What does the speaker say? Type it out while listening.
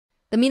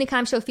The Mina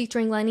Show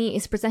featuring Lenny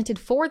is presented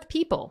for the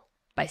people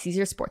by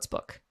Caesar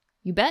Sportsbook.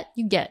 You bet,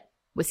 you get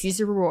with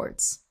Caesar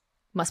Rewards.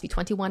 Must be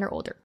 21 or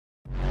older.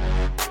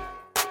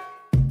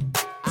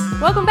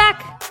 Welcome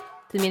back to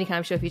the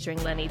Mina Show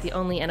featuring Lenny, the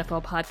only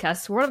NFL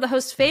podcast where one of the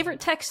host's favorite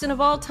Texan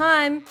of all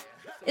time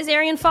is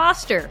Arian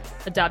Foster.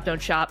 Adopt,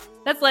 don't shop.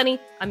 That's Lenny.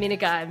 I'm Mina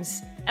Gimes.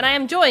 And I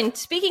am joined,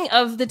 speaking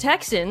of the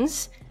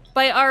Texans,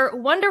 by our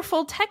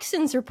wonderful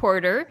Texans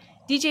reporter,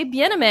 DJ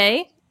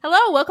Biename.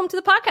 Hello, welcome to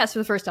the podcast for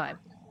the first time.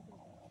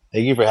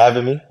 Thank you for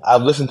having me.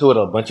 I've listened to it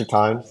a bunch of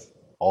times,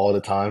 all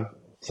the time.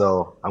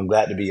 So I'm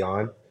glad to be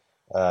on.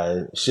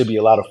 It should be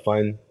a lot of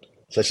fun,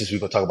 especially as we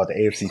go talk about the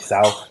AFC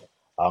South.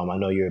 I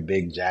know you're a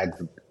big Jags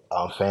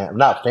fan.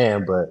 Not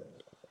fan, but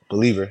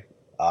believer.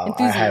 I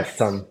have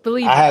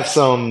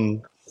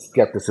some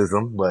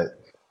skepticism, but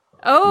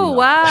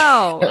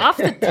wow! Off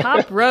the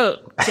top rope,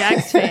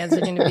 Jags fans are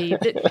going to be.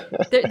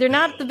 They're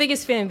not the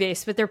biggest fan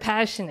base, but they're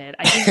passionate.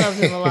 I do love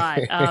them a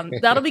lot.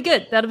 That'll be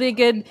good. That'll be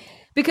good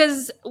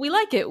because we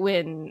like it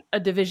when a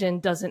division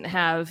doesn't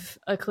have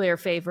a clear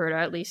favorite, or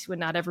at least when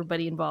not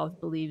everybody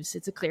involved believes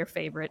it's a clear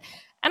favorite.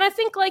 And I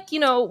think,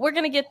 we're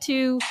going to get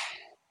to.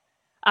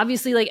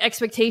 Obviously,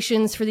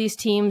 expectations for these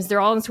teams, they're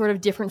all in sort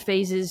of different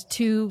phases.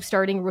 2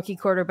 starting rookie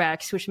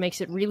quarterbacks, which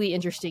makes it really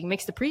interesting,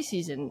 makes the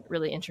preseason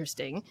really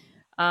interesting.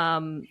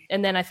 And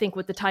then I think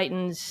with the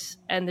Titans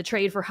and the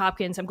trade for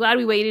Hopkins, I'm glad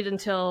we waited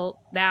until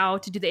now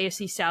to do the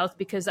AFC South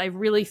because I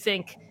really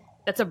think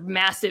that's a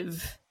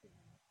massive,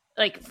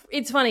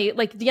 it's funny,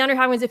 DeAndre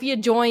Hopkins, if he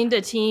had joined a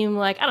team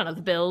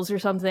the Bills or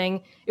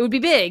something, it would be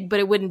big,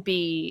 but it wouldn't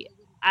be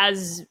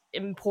as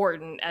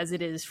important as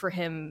it is for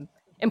him.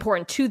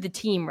 Important to the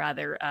team,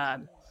 rather.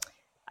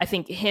 I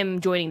think him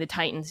joining the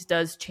Titans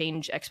does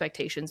change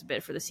expectations a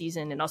bit for the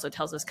season and also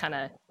tells us kind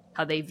of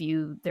how they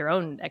view their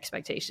own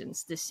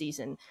expectations this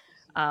season.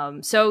 I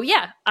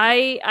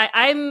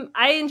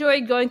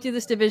enjoyed going through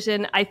this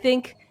division. I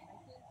think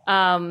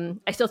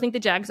I still think the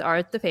Jags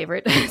are the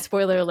favorite.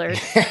 Spoiler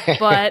alert.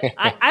 But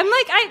I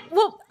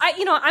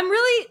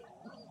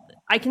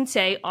can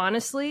say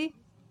honestly,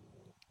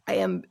 I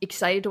am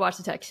excited to watch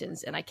the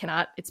Texans, and I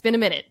cannot. It's been a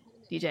minute.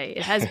 DJ,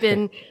 it has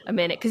been a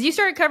minute because you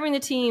started covering the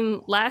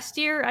team last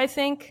year, I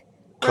think.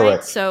 Right?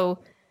 Correct.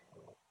 So,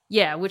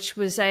 yeah, which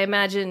was, I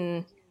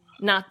imagine,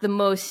 not the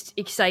most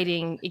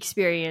exciting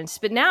experience,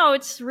 but now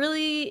it's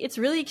really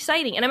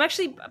exciting. And I'm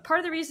actually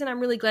part of the reason I'm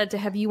really glad to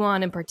have you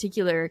on in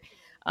particular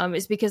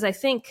is because I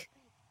think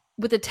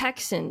with the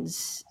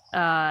Texans,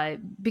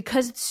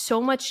 because it's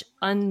so much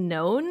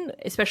unknown,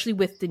 especially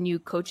with the new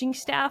coaching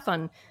staff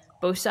on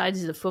both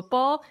sides of the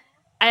football,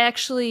 I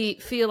actually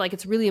feel like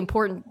it's really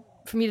important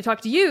for me to talk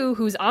to you,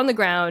 who's on the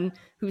ground,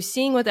 who's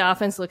seeing what the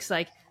offense looks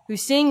like,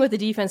 who's seeing what the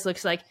defense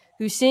looks like,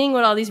 who's seeing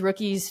what all these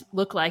rookies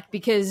look like,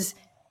 because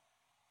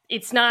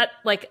it's not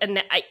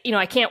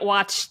I can't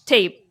watch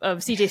tape of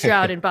CJ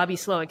Stroud and Bobby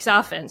Slowick's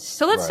offense.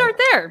 So let's start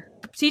there.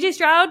 CJ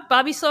Stroud,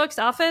 Bobby Slowick's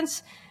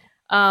offense.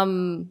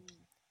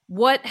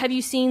 What have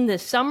you seen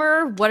this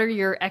summer? What are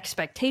your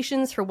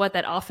expectations for what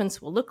that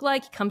offense will look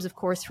like? He comes, of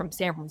course, from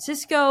San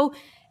Francisco.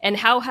 And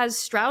how has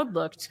Stroud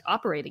looked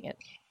operating it?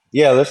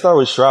 Yeah, let's start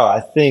with Stroud.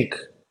 I think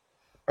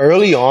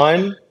early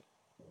on,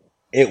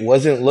 it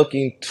wasn't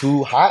looking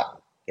too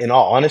hot, in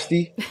all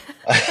honesty.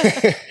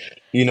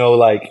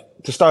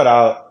 To start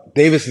out,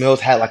 Davis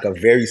Mills had a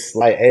very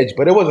slight edge,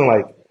 but it wasn't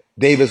like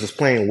Davis was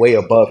playing way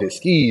above his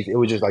skis. It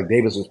was just like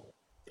Davis was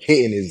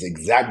hitting his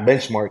exact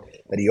benchmark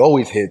that he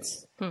always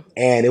hits.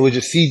 And it was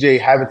just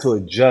CJ having to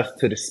adjust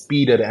to the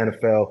speed of the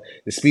NFL,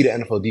 the speed of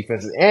NFL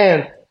defenses,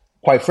 and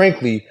quite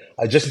frankly,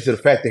 adjusting to the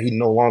fact that he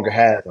no longer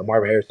has a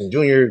Marvin Harrison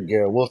Jr.,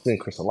 Garrett Wilson,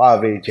 Chris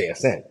Olave,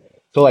 JSN.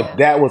 So,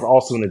 that was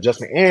also an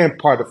adjustment, and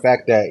part of the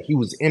fact that he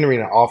was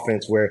entering an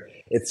offense where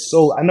it's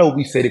so – I know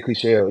we say the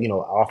cliche of,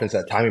 offense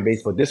at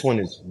timing-based, but this one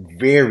is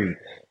very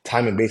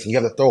timing-based, and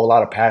you have to throw a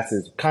lot of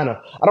passes kind of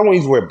 – I don't want to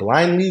use the word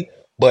blindly,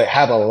 but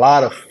have a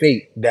lot of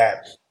faith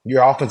that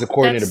your offensive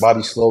coordinator,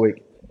 Bobby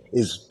Slowick,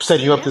 is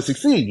setting you up to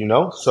succeed,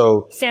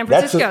 So San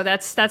Francisco,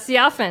 that's the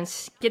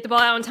offense. Get the ball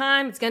out on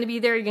time. It's going to be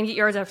there. You're going to get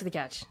yards after the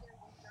catch.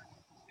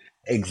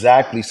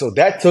 Exactly. So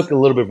that took a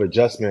little bit of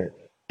adjustment,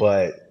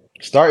 but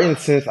starting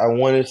since I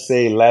want to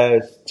say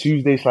last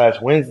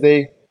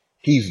Tuesday/Wednesday,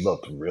 he's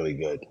looked really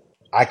good.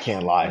 I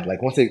can't lie.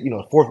 Once they,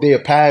 4th day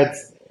of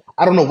pads,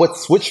 I don't know what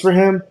switched for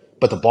him,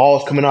 but the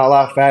ball's coming out a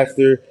lot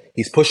faster.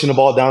 He's pushing the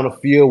ball down the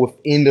field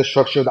within the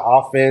structure of the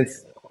offense.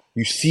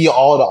 You see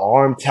all the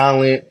arm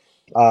talent.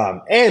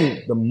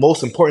 And the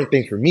most important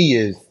thing for me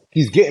is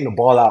he's getting the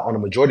ball out on the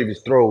majority of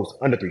his throws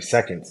under 3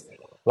 seconds.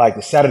 Like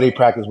the Saturday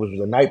practice, which was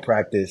a night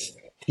practice,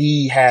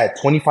 he had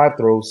 25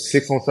 throws,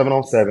 6 on 7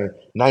 on 7,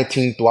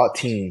 19 throughout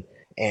team,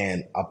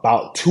 and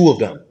about 2 of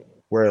them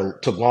where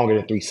it took longer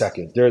than 3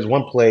 seconds. There's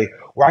one play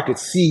where I could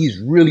see he's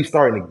really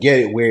starting to get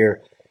it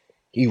where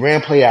he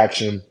ran play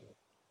action,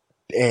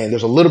 and there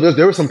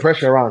was some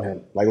pressure around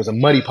him. It was a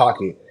muddy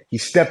pocket. He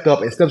stepped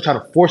up, instead of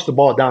trying to force the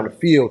ball down the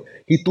field,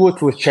 he threw it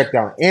to his check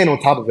down. And on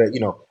top of it,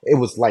 it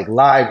was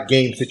live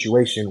game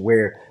situation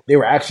where they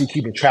were actually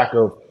keeping track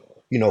of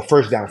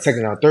first down,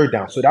 second down, third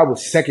down. So that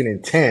was 2nd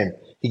and 10.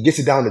 He gets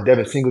it down to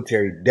Devin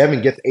Singletary.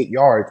 Devin gets 8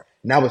 yards.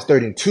 Now it's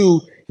 3rd and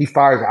 2. He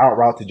fires an out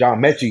route to John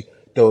Mechie.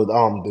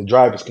 The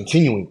drive is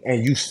continuing,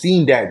 and you've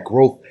seen that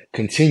growth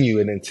continue.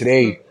 And then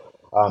today,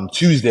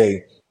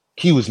 Tuesday,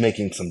 he was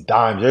making some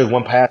dimes. There's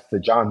one pass to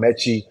John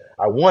Mechie.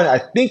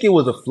 I think it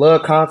was a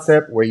flood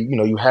concept where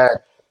you had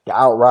the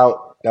out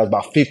route that was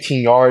about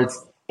 15 yards,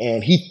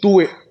 and he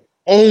threw it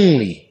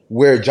only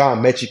where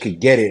John Mechie could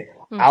get it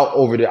out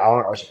over the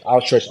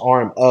outstretched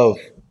arm of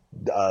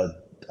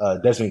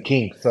Desmond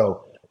King.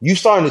 So you're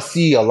starting to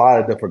see a lot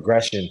of the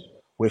progression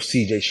with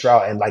CJ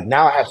Stroud, and like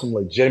now I have some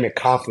legitimate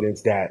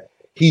confidence that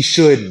he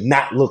should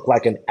not look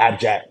like an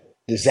abject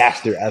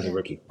disaster as a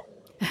rookie.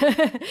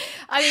 I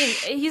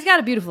mean, he's got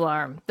a beautiful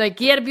arm. Like,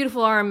 he had a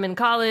beautiful arm in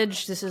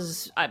college. This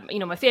is,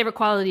 my favorite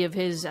quality of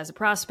his as a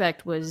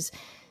prospect was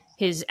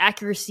his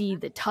accuracy,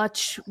 the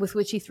touch with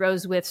which he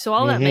throws with. So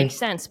all that makes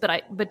sense.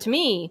 But to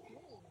me,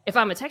 if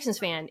I'm a Texans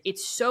fan,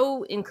 it's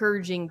so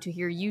encouraging to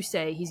hear you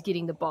say he's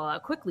getting the ball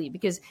out quickly,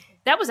 because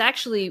that was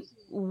actually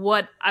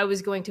what I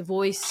was going to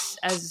voice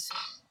as,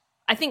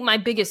 I think, my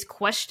biggest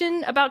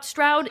question about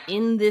Stroud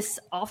in this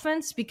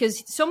offense,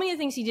 because so many of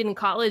the things he did in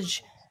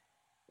college,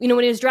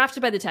 when he was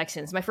drafted by the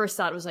Texans, my first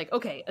thought was like,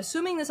 okay,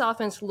 assuming this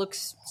offense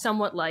looks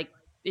somewhat like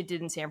it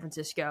did in San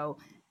Francisco,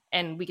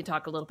 and we can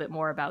talk a little bit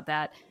more about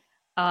that,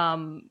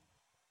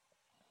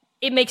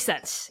 it makes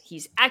sense.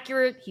 He's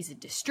accurate. He's a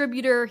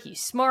distributor.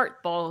 He's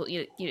smart. Ball,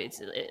 he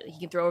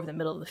can throw over the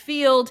middle of the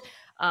field.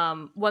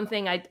 One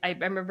thing I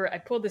remember, I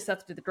pulled this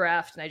up to the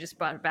draft, and I just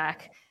brought it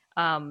back.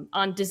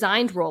 On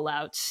designed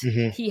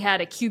rollouts, he had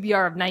a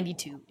QBR of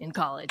 92 in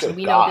college. And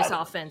we know this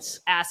offense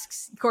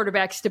asks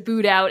quarterbacks to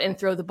boot out and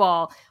throw the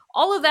ball.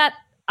 All of that,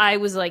 I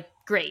was like,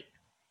 great.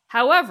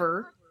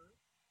 However,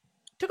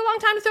 took a long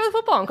time to throw the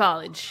football in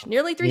college.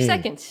 Nearly 3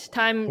 seconds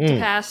time to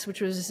pass,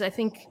 which was, I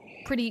think,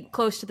 pretty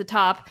close to the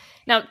top.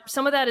 Now,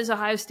 some of that is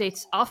Ohio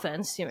State's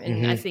offense,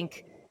 and I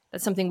think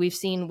that's something we've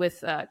seen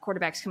with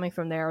quarterbacks coming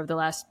from there over the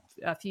last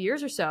few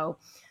years or so.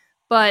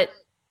 But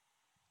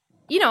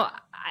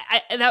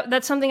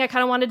that's something I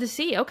kind of wanted to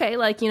see. Okay,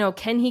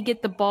 can he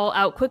get the ball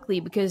out quickly?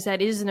 Because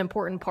that is an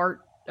important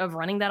part of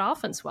running that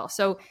offense well.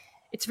 So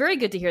it's very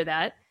good to hear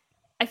that.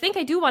 I think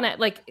I do want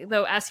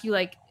to, ask you,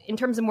 in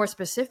terms of more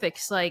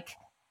specifics,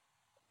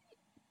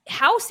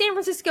 how San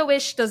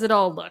Francisco-ish does it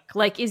all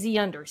look? Is he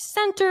under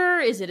center?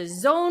 Is it a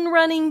zone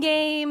running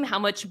game? How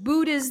much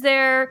boot is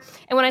there?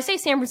 And when I say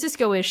San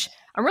Francisco-ish,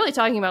 I'm really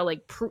talking about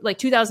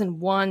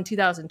 2001,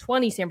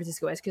 2020 San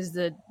Francisco-ish, because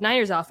the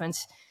Niners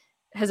offense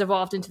has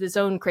evolved into this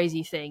own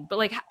crazy thing.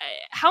 But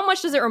how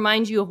much does it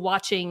remind you of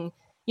watching,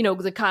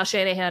 the Kyle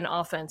Shanahan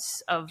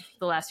offense of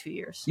the last few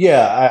years?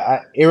 Yeah,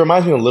 it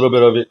reminds me a little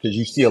bit of it, because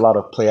you see a lot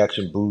of play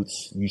action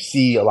boots. You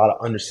see a lot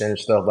of under center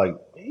stuff.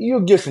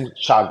 You'll get some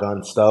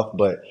shotgun stuff,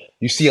 but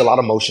you see a lot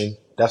of motion.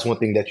 That's one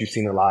thing that you've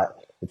seen a lot.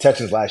 The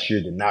Texans last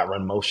year did not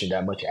run motion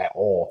that much at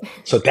all.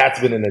 So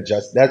that's been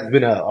that's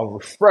been a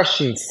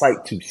refreshing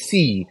sight to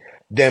see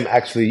them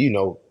actually,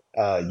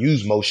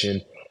 use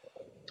motion.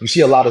 You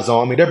see a lot of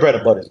zone. I mean, their bread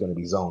and butter is going to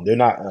be zone. They're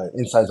not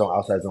inside zone,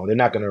 outside zone. They're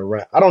not going to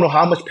run. I don't know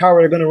how much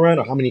power they're going to run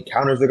or how many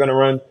counters they're going to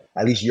run,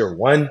 at least year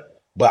one.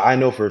 But I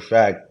know for a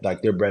fact,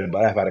 their bread and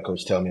butter, I've had a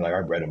coach tell me,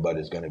 our bread and butter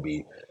is going to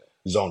be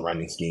zone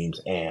running schemes.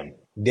 And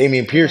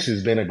Dameon Pierce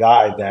has been a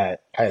guy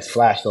that has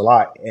flashed a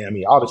lot. And, I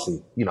mean,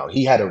 obviously,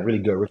 he had a really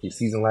good rookie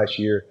season last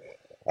year.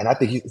 And I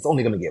think it's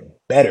only going to get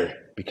better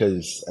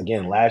because,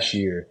 again, last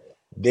year,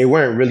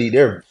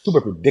 they're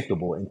super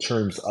predictable in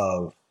terms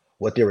of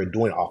what they were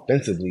doing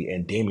offensively,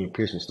 and Dameon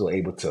Pierce was still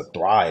able to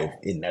thrive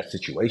in that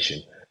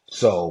situation.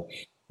 So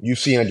you've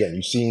seen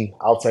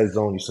outside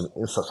zone, you've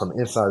seen some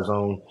inside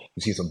zone,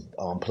 you see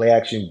some play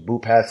action,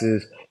 boot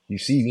passes, you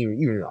see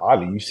even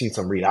oddly, you've seen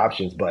some read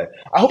options, but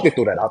I hope they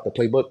throw that out the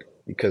playbook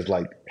because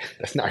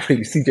that's not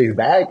really CJ's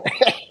bag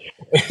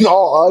in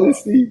all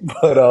honesty.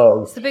 But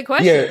it's the big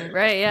question,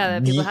 right? Yeah,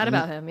 that people had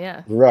about him.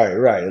 Yeah. Right.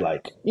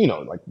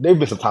 There've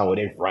been some time where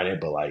they've run it,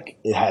 but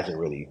it hasn't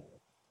really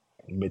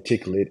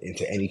meticulate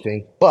into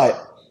anything, but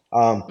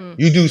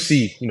you do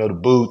see the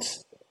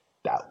boots,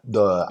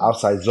 the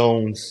outside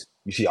zones.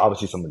 You see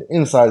obviously some of the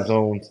inside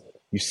zones.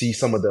 You see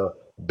some of the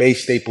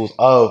base staples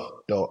of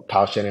the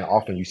Kyle Shanahan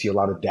offense. You see a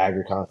lot of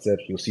dagger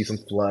concepts. You'll see some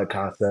flood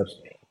concepts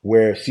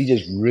where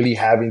CJ's really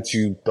having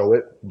to throw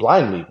it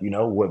blindly,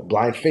 with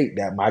blind faith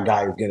that my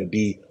guy is going to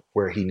be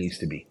where he needs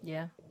to be.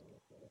 Yeah.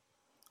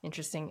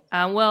 Interesting.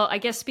 Well, I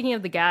guess speaking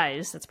of the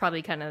guys, that's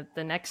probably kind of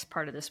the next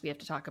part of this we have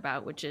to talk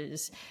about, which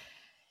is,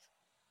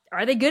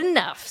 are they good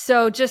enough?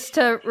 So just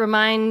to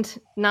remind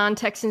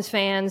non-Texans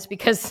fans,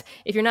 because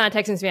if you're not a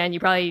Texans fan,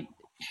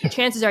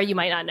 chances are you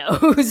might not know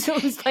who's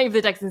playing for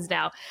the Texans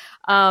now.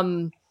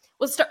 Starting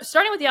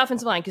with the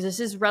offensive line, because this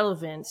is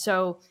relevant.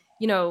 So,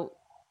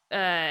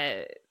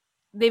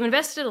 they've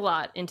invested a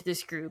lot into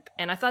this group,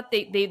 and I thought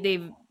they've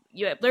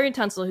Larry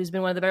Tunsil, who's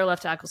been one of the better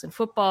left tackles in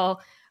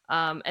football,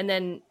 and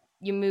then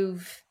you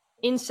move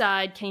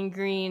inside. Kane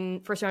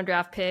Green, first round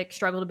draft pick,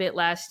 struggled a bit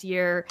last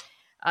year.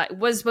 It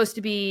was supposed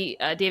to be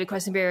David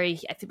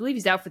Questenberry. I believe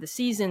he's out for the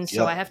season,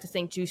 so I have to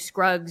think Juice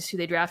Scruggs, who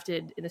they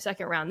drafted in the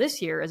second round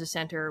this year as a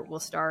center, will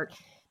start.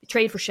 The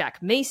trade for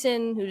Shaq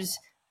Mason, who's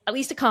at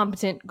least a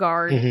competent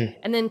guard,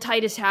 and then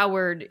Titus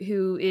Howard,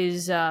 who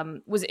is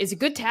a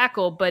good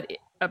tackle, but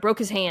broke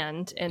his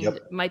hand and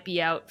might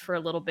be out for a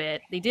little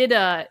bit. They did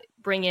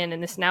bring in,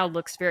 and this now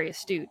looks very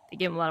astute, they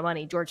gave him a lot of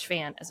money, George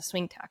Fant as a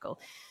swing tackle.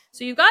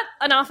 So you've got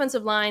an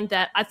offensive line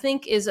that I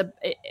think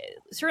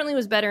certainly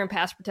was better in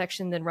pass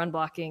protection than run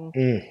blocking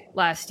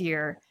last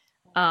year.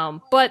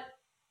 But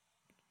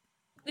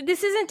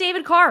this isn't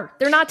David Carr.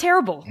 They're not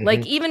terrible.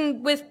 Like,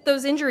 even with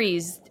those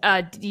injuries,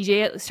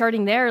 DJ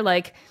starting there,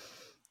 like,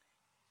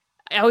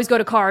 I always go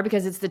to Carr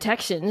because it's the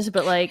Texans,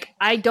 but like,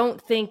 I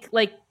don't think,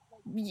 like,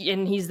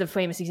 and he's the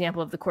famous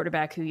example of the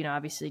quarterback who,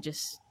 obviously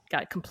just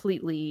got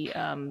completely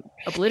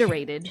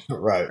obliterated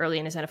early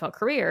in his NFL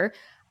career.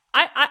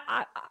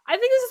 I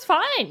think this is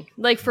fine.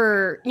 Like,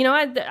 for,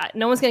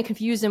 no one's going to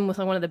confuse him with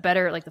one of the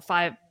better, like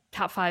the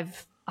top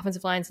five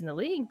offensive lines in the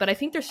league, but I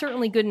think they're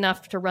certainly good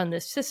enough to run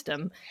this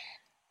system.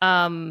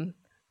 And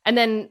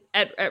then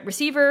at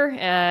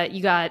receiver,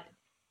 you got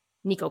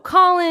Nico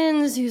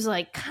Collins, who's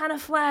like kind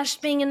of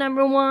flashed being a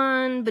number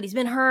one, but he's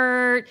been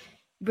hurt.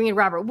 You bring in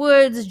Robert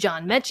Woods,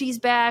 John Mechie's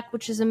back,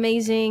 which is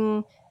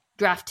amazing.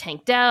 Draft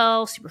Tank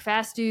Dell, super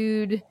fast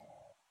dude.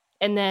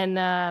 And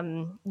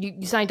then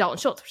you signed Dalton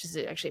Schultz, which is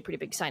actually a pretty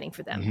big signing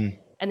for them.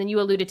 And then you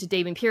alluded to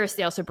David Pierce.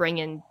 They also bring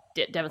in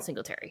Devin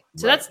Singletary.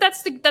 So that's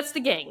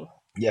the gang.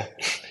 Yeah.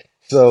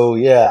 So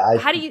yeah,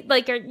 how do you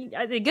like?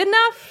 Are they good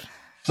enough?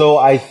 So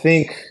I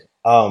think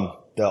the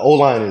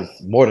O-line is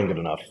more than good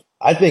enough.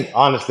 I think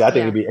honestly,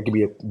 it could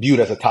be viewed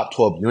as a top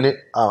 12 unit.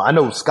 I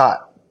know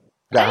Scott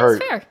got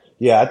hurt. Fair.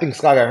 Yeah, I think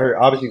Scott got hurt.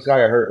 Obviously, Scott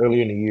got hurt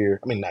earlier in the year.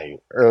 I mean,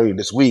 earlier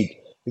this week.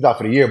 He's out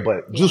for the year,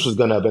 but Juice was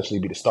going to eventually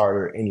be the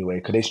starter anyway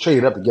because they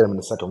traded up to get him in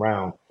the second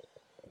round.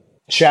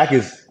 Shaq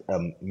is a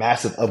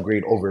massive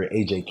upgrade over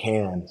AJ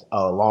Cann,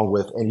 along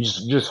with, and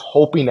you're just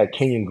hoping that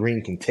Kenyon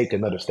Green can take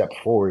another step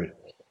forward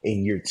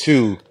in year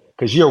two,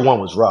 because year one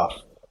was rough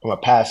from a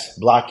pass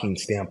blocking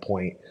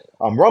standpoint.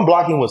 Run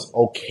blocking was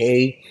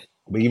okay,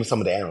 but even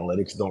some of the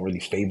analytics don't really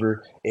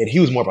favor it.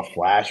 He was more of a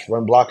flash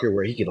run blocker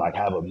where he could like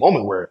have a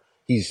moment where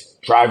he's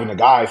driving a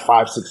guy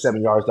 5, 6,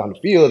 7 yards down the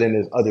field, and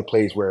there's other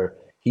plays where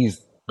he's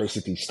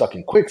basically stuck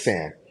in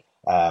quicksand.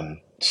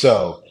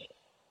 So,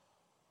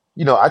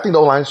 I think the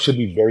O-line should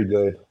be very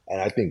good. And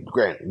I think,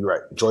 Grant, you're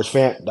right. George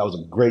Fant, that was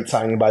a great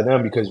signing by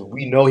them because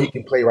we know he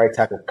can play right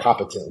tackle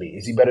competently.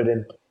 Is he better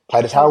than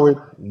Titus Howard?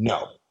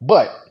 No.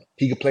 But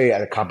he can play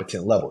at a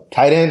competent level.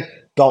 Tight end,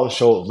 Dalton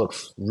Schultz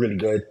looks really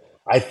good.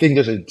 I think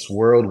there's a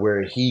world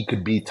where he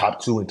could be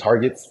top 2 in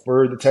targets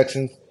for the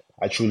Texans.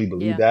 I truly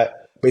believe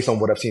that based on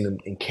what I've seen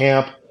in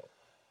camp.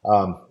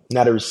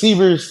 Now, the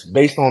receivers,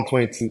 based on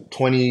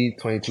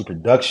 2022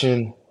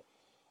 production,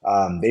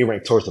 they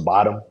rank towards the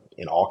bottom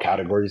in all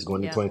categories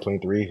going into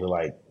 2023. They're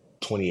like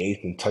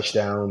 28th in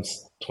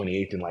touchdowns,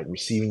 28th in like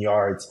receiving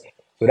yards.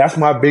 So that's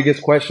my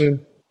biggest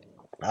question.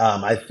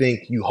 I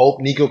think you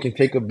hope Nico can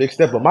take a big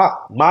step. But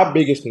my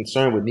biggest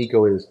concern with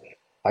Nico is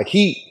like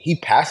he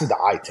passes the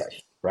eye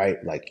test,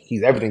 right? Like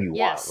he's everything you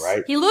want,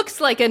 right? He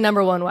looks like a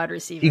number one wide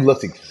receiver. He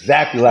looks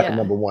exactly like a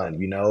number one,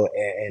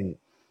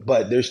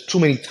 but there's too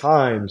many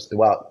times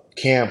throughout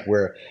camp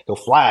where he'll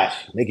flash,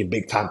 making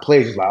big time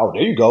plays. He's like, oh,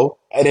 there you go.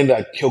 And then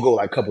like he'll go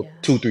like a couple,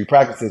 2-3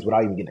 practices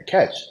without even getting a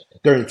catch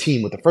during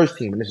team with the first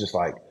team. And it's just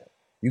like,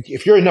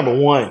 if you're a number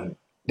one,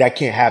 that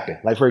can't happen.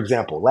 Like, for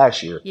example,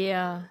 last year,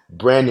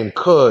 Brandon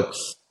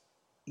Cooks,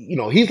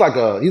 he's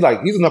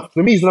enough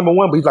for me, he's number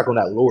one, but he's like on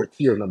that lower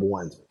tier of number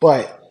ones.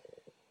 But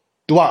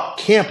throughout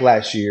camp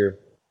last year,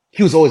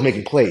 he was always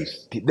making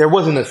plays. There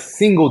wasn't a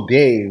single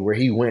day where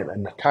he went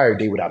an entire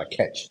day without a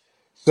catch.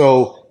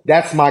 So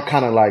that's my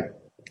kind of like,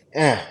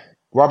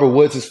 Robert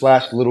Woods has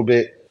flashed a little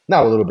bit.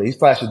 Not a little bit. He's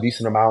flashed a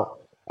decent amount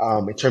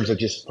in terms of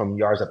just from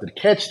yards after the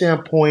catch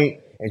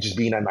standpoint and just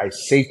being a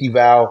nice safety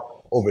valve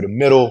over the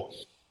middle.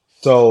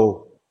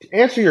 So to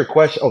answer your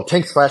question,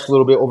 Tank's flashed a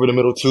little bit over the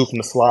middle too from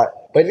the slot.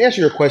 But to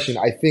answer your question,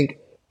 I think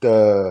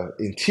the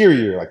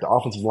interior, like the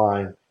offensive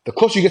line, the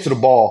closer you get to the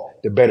ball,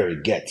 the better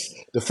it gets.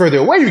 The further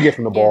away you get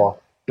from the ball,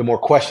 the more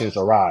questions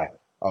arise.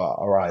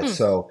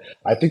 So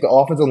I think the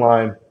offensive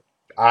line,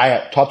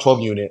 top 12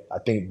 unit. I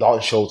think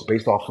Dalton Schultz,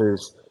 based off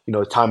his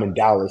time in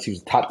Dallas, he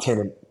was top 10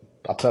 in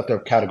top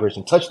 10 categories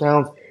in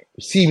touchdowns,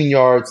 receiving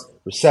yards,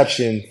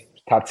 reception,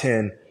 top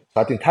 10.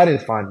 So I think tight end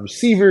is fine.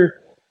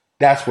 Receiver,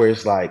 that's where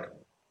it's like,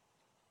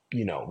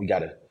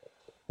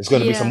 there's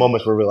going to be some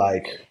moments where we're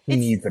like, he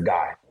needs a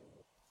guy.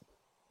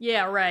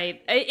 Yeah,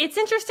 right. It's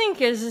interesting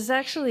because it's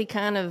actually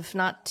kind of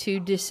not too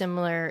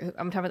dissimilar.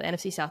 I'm talking about the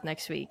NFC South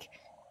next week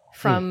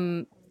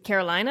from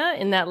Carolina,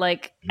 in that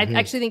like I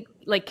actually think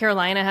like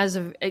Carolina has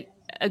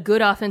a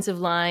good offensive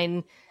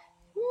line,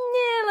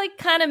 like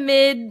kind of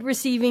mid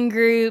receiving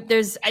group.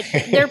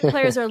 Their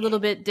players are a little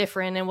bit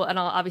different, and I'll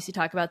obviously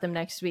talk about them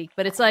next week.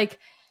 But it's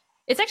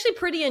actually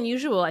pretty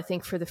unusual, I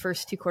think, for the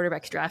first 2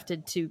 quarterbacks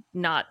drafted to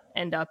not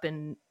end up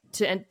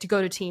to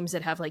go to teams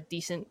that have like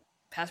decent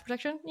pass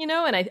protection,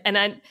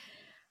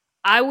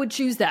 I would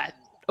choose that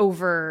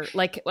over,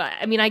 like,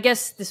 I mean, I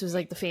guess this was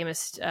like the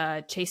famous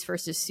Chase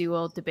versus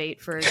Sewell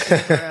debate for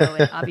Joe Burrow,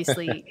 and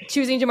obviously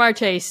choosing Jamar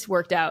Chase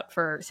worked out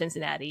for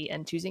Cincinnati,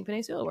 and choosing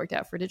Penei Sewell worked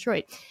out for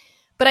Detroit.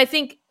 But I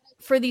think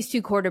for these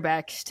two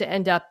quarterbacks to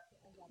end up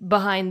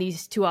behind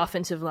these two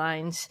offensive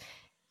lines,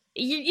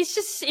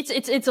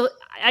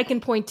 I can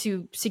point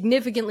to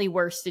significantly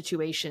worse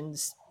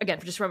situations, again,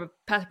 just from a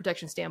pass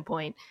protection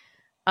standpoint,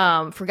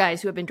 for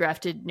guys who have been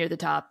drafted near the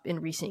top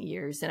in recent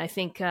years. And I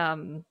think,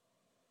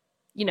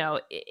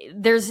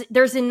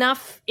 there's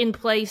enough in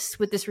place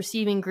with this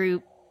receiving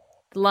group,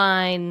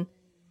 line,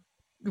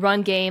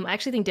 run game. I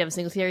actually think Devin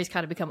Singletary's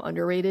kind of become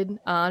underrated,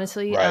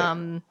 honestly.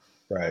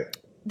 Right.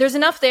 There's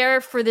enough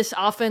there for this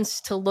offense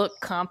to look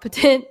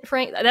competent,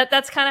 Frank.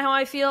 That's kind of how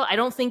I feel. I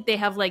don't think they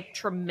have like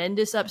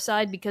tremendous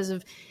upside because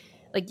of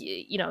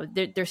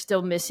they're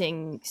still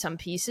missing some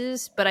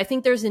pieces, but I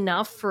think there's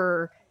enough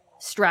for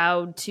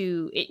Stroud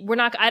to.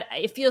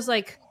 It feels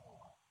like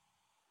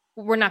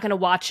we're not going to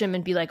watch him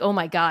and be like, oh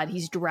my God,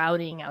 he's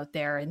drowning out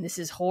there and this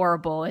is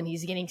horrible and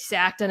he's getting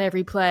sacked on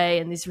every play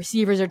and these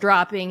receivers are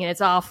dropping and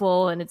it's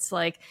awful, and it's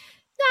like,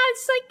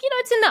 it's like,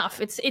 it's enough.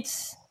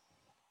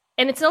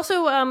 And it's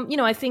also,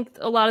 I think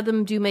a lot of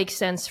them do make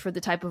sense for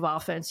the type of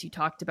offense you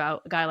talked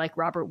about. A guy like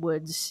Robert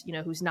Woods,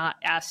 he's not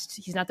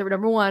the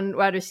number one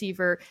wide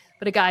receiver,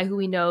 but a guy who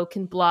we know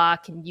can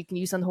block and you can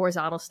use on the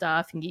horizontal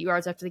stuff and get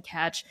yards after the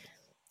catch.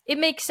 It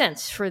makes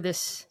sense for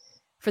this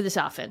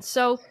offense.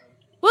 So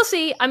we'll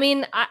see. I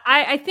mean,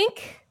 I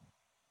think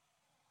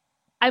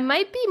I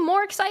might be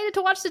more excited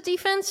to watch the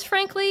defense,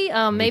 frankly.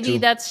 Maybe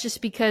that's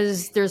just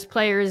because there's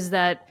players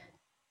that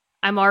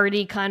I'm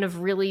already kind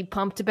of really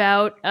pumped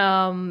about,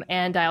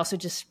 and I also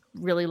just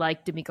really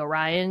like D'Amico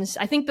Ryans.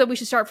 I think that we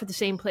should start for the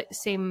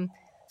same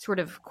sort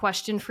of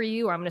question for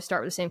you, or I'm going to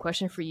start with the same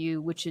question for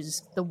you, which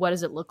is the what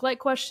does it look like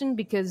question,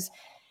 because,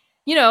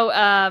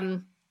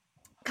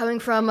 coming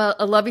from a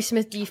Lovie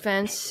Smith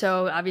defense,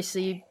 so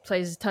obviously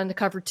plays a ton to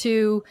cover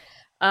two.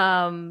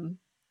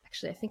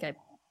 Actually, I think I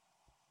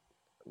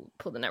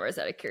pulled the numbers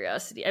out of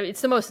curiosity. I mean,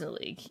 it's the most in the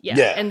league.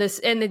 Yeah. And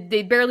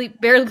they barely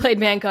played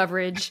man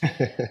coverage,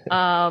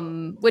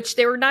 which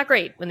they were not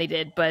great when they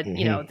did, but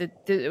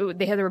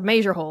they had their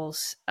major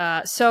holes.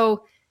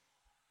 So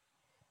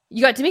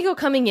you got D'Amico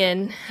coming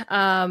in.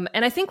 And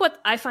I think what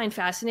I find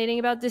fascinating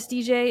about this,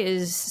 DJ,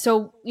 is,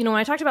 so, when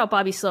I talked about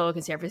Bobby Slowick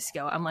in San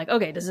Francisco, I'm like,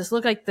 okay, does this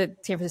look like the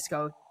San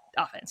Francisco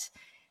offense?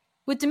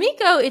 With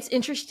D'Amico, it's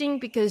interesting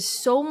because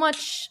so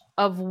much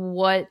of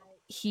what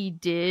he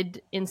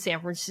did in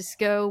San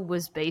Francisco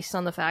was based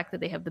on the fact that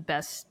they have the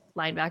best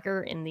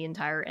linebacker in the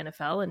entire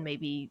NFL and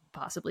maybe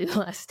possibly the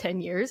last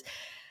 10 years.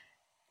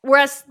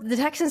 Whereas the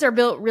Texans are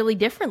built really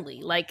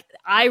differently. Like,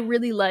 I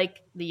really like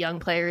the young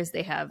players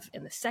they have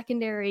in the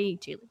secondary.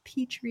 Jalen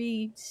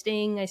Petrie,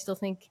 Sting, I'm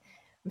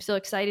still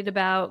excited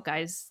about.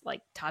 Guys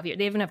like Tavia,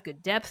 they even have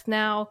good depth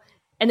now.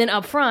 And then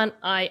up front,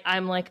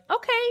 I'm like,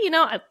 okay,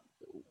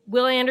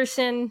 Will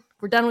Anderson,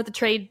 we're done with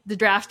the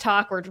draft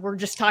talk. We're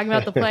just talking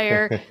about the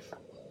player.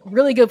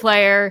 Really good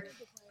player.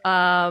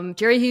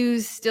 Jerry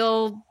Hughes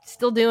still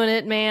doing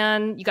it,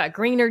 man. You got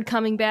Greenard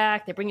coming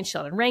back. They're bringing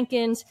Sheldon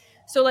Rankins.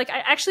 So, I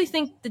actually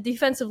think the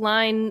defensive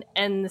line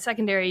and the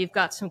secondary, you've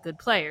got some good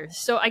players.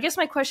 So I guess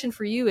my question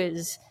for you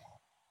is,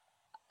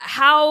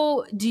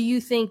 how do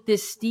you think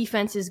this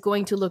defense is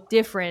going to look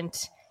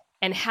different,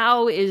 and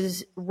how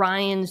is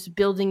Ryans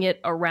building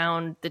it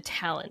around the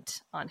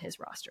talent on his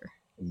roster?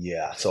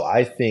 Yeah, so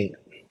I think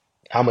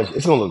how much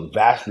it's going to look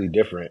vastly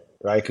different,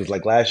 right? Because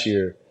last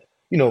year,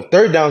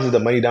 third downs is the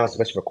money downs,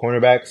 especially for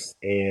cornerbacks,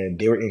 and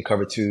they were in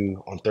cover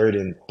two on third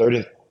and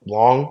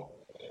long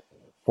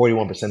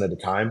 41% of the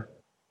time,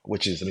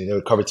 which is, they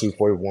were cover two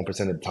 41%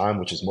 of the time,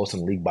 which is most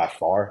in the league by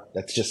far.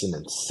 That's just an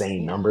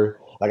insane number.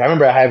 I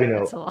remember having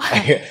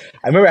I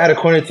remember I had a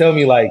corner tell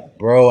me,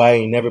 bro, I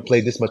ain't never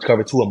played this much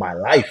cover two in my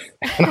life.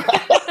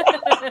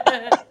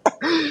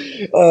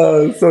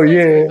 So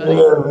yeah,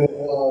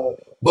 man.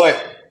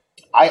 But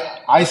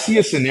I see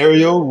a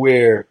scenario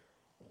where,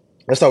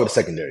 let's start with the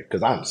secondary,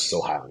 because I'm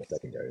so high on the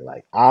secondary.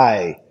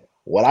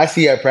 What I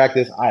see at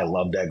practice, I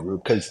love that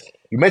group, because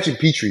you mentioned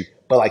Petrie,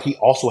 but he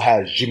also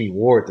has Jimmy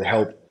Ward to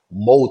help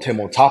mold him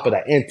on top of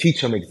that and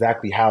teach him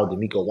exactly how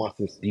D'Amico wants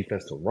this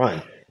defense to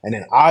run. And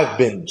then I've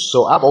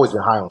always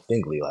been high on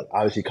Stingley.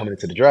 Obviously coming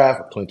into the draft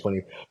of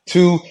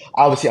 2022,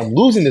 obviously I'm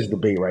losing this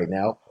debate right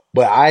now,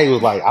 but I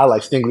was I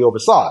like Stingley over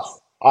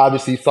Sauce.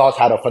 Obviously Sauce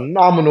had a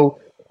phenomenal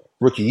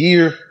rookie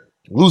year,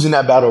 losing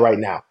that battle right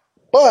now.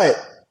 But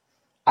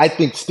I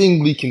think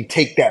Stingley can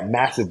take that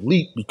massive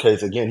leap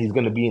because, again, he's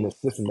going to be in a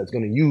system that's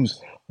going to use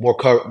more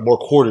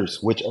quarters,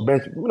 which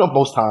eventually,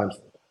 most times,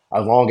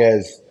 as long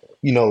as,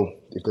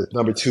 if the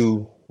number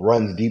two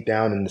runs deep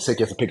down and the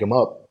safety has to pick him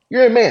up,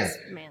 you're a man.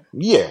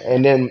 Yeah,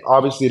 and then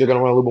obviously they're going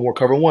to run a little bit more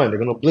cover one. They're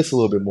going to blitz a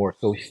little bit more.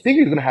 So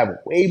Stingley's going to have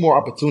way more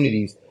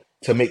opportunities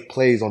to make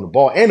plays on the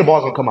ball, and the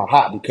ball's going to come out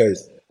hot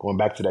because, going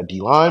back to that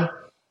D-line,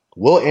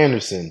 Will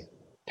Anderson,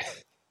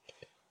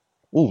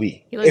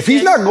 If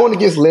he's good not going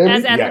against as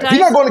Larry, yeah,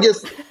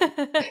 advertised.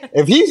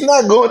 if he's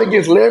not going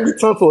against Larry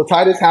Tunsil or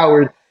Titus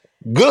Howard,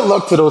 good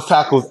luck to those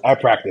tackles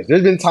at practice.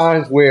 There's been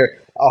times where,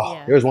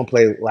 Yeah. there was one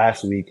play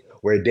last week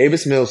where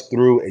Davis Mills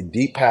threw a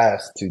deep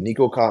pass to it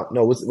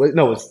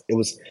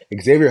was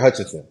Xavier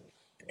Hutchinson,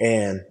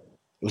 and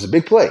it was a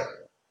big play.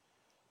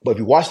 But if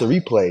you watch the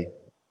replay,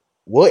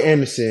 Will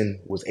Anderson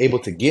was able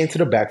to get into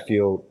the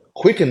backfield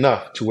quick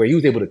enough to where he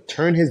was able to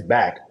turn his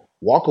back,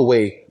 walk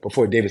away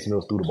before Davis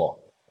Mills threw the ball.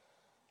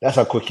 That's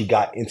how quick he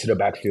got into the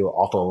backfield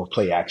off of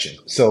play action.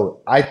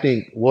 So I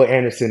think Will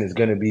Anderson is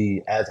going to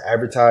be as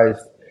advertised.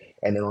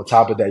 And then on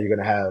top of that, you're going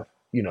to have,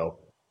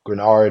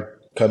 Grenard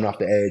coming off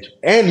the edge.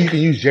 And you can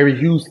use Jerry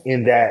Hughes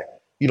in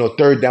that,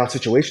 third down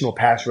situational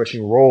pass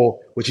rushing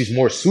role, which he's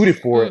more suited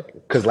for.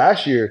 Because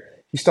last year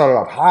he started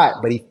off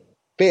hot, but he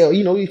failed.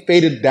 He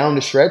faded down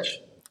the stretch.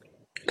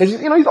 Because,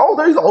 he's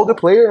older. He's an older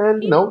player.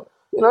 And,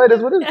 it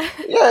is what it is.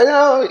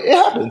 Yeah, it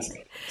happens.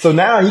 So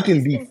now he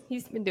can be,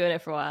 He's been doing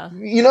it for a while.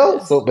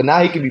 but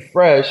now he can be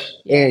fresh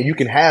and you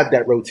can have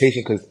that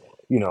rotation because,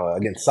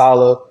 against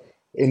Salah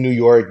in New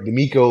York,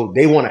 D'Amico,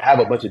 they want to have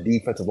a bunch of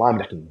defensive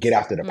linemen that can get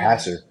after the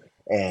passer.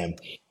 And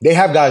they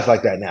have guys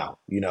like that now.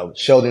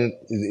 Sheldon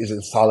is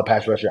a solid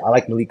pass rusher. I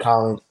like Malik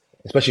Collins,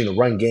 especially in the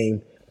run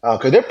game.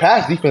 Because their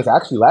pass defense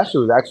last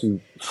year was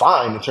actually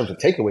fine in terms of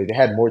takeaways. They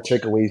had more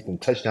takeaways than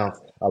touchdowns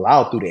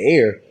allowed through the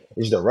air.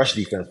 It's just the rush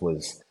defense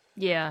was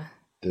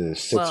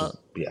That's what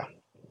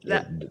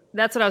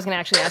I was going to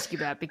actually ask you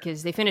about,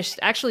 because they finished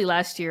actually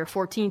last year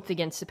 14th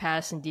against the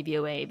pass and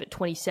DVOA, but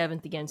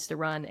 27th against the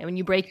run. And when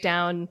you break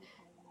down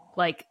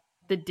like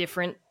the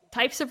different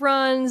types of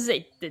runs,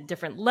 the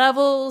different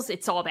levels,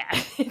 it's all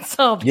bad. It's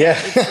all bad. Yeah.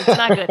 It's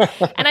not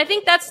good. And I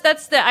think that's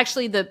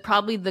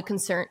probably the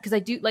concern, because I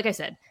do, like I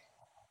said,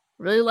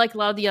 really like a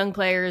lot of the young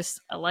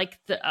players. I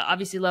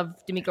obviously love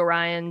D'Amico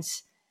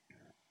Ryans.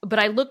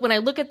 But when I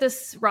look at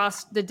this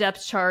the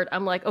depth chart,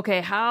 I'm like,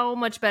 okay, how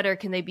much better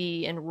can they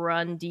be in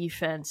run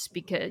defense?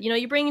 Because,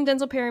 you bring in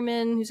Denzel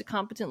Perryman, who's a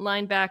competent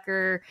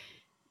linebacker,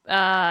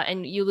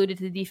 and you alluded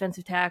to the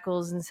defensive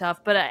tackles and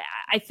stuff. But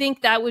I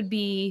think that would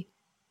be,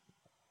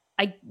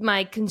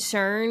 my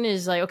concern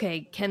is like,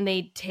 okay, can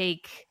they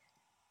take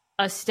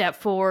a step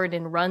forward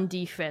in run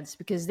defense?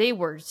 Because they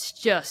were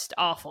just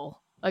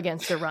awful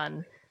against the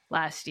run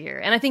last year.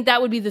 And I think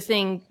that would be the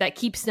thing that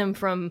keeps them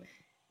from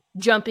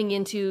jumping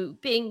into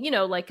being,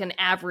 like an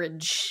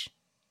average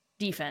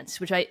defense,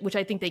 which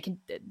I think they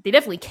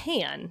definitely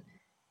can.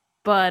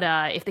 But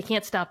if they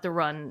can't stop the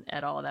run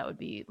at all, that would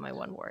be my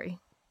one worry.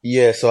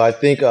 Yeah, so I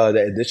think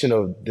the addition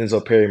of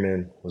Denzel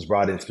Perryman was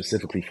brought in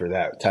specifically for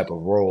that type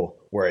of role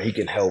where he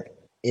can help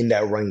in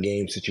that run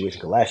game situation.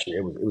 Because last year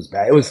it was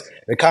bad. It was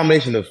a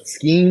combination of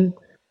scheme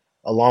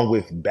along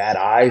with bad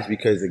eyes,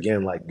 because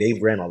again, like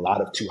they've ran a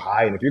lot of too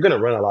high, and if you're going to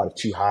run a lot of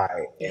too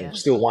high and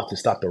still want to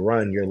stop the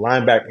run, your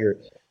linebacker,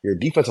 your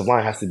defensive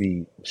line has to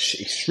be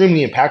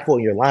extremely impactful,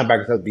 and your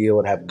linebackers have to be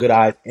able to have good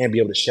eyes and be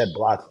able to shed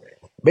blocks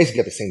basically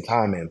at the same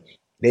time, and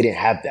they didn't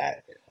have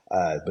that.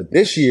 But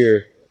this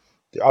year,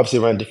 they obviously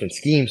run different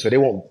schemes, so the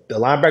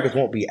linebackers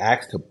won't be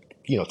asked to,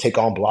 take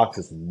on blocks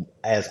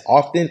as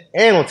often.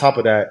 And on top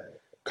of that,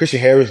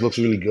 Christian Harris looks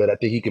really good. I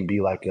think he can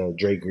be like a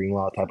Dre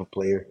Greenlaw type of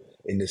player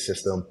in this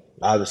system.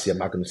 Obviously, I'm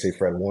not going to say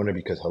Fred Warner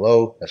because,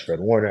 hello, that's Fred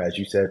Warner, as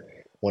you said,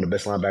 one of the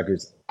best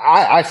linebackers.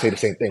 I say the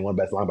same thing, one of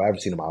the best linebackers I've ever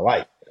seen in my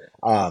life.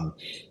 And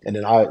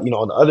then on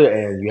the other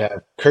end, you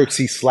have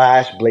Kirksey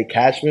 / Blake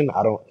Cashman.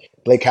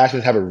 Blake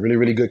Cashman's have a really,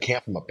 really good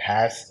camp from a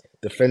pass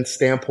defense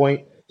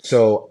standpoint.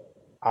 So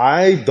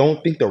I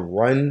don't think the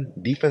run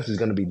defense is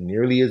going to be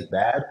nearly as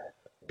bad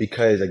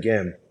because,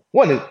 again,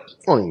 one, it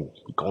only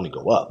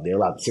go up. They're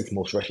allowed the 6th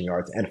most rushing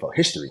yards in NFL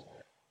history.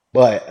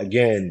 But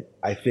again,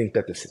 I think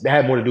that they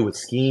had more to do with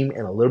scheme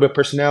and a little bit of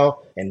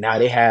personnel, and now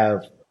they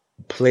have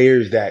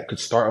players that could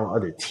start on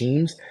other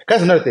teams.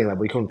 That's another thing. Like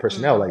when you come to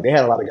personnel, like they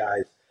had a lot of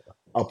guys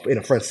up in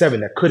the front 7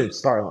 that couldn't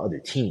start on other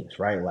teams,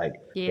 right? Like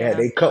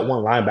they cut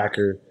one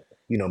linebacker,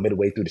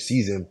 midway through the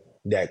season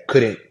that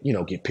couldn't,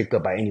 get picked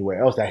up by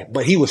anywhere else.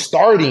 But he was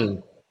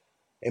starting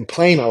and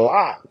playing a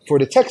lot for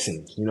the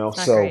Texans,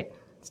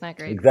 It's not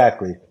great.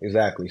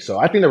 Exactly. So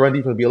I think the run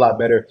defense will be a lot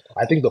better.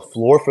 I think the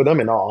floor for them,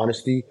 in all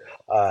honesty,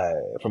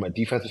 from a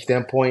defensive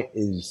standpoint,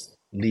 is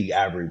league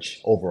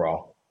average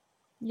overall.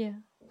 Yeah.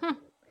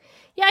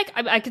 Yeah,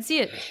 I could see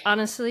it,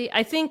 honestly.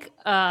 I think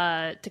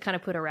to kind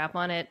of put a wrap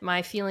on it,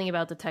 my feeling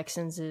about the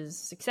Texans is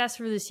success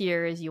for this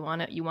year is you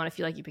want to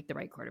feel like you picked the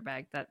right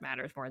quarterback. That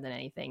matters more than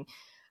anything.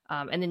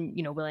 And then,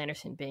 Will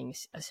Anderson being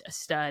a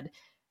stud.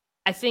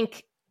 I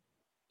think,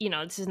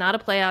 this is not a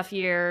playoff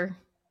year.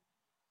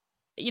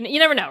 You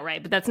never know,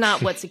 right? But that's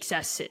not what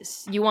success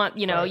is. You want,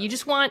 you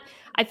just want,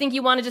 I think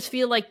you want to just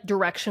feel like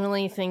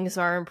directionally things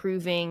are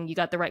improving. You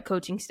got the right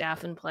coaching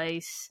staff in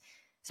place.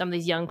 Some of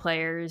these young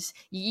players,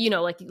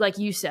 like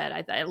you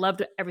said, I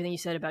loved everything you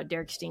said about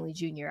Derek Stingley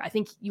Jr. I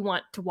think you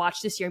want to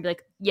watch this year and be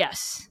like,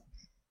 yes,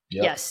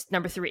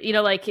 number 3.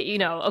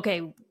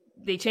 Okay,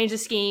 they changed the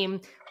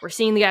scheme. We're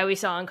seeing the guy we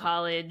saw in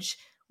college.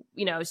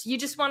 So you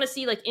just want to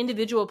see like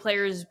individual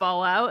players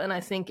ball out. And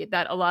I think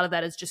that a lot of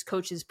that is just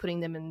coaches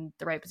putting them in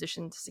the right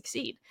position to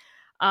succeed.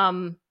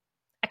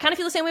 I kind of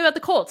feel the same way about the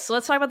Colts. So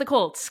let's talk about the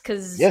Colts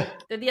because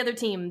they're the other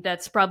team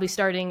that's probably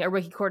starting a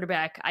rookie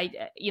quarterback. I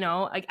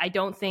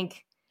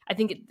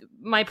think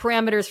my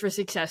parameters for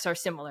success are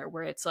similar,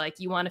 where it's like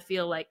you want to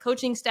feel like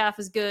coaching staff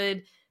is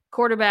good,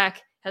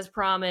 quarterback has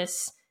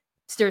promise,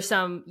 there's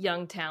some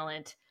young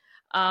talent.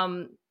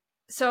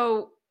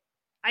 So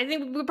I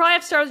think we probably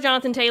have to start with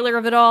Jonathan Taylor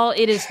of it all.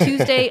 It is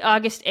Tuesday,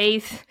 August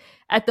 8th.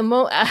 At the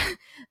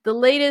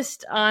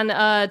latest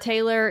on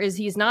Taylor is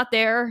he's not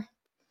there.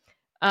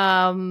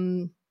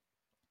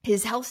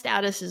 His health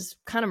status is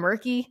kind of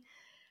murky.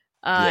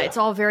 It's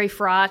all very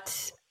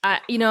fraught. I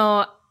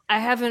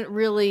haven't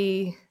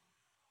really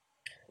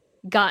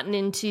gotten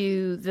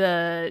into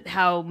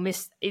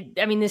this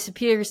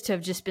appears to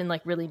have just been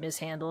like really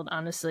mishandled,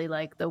 honestly.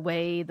 Like the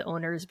way the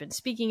owner's been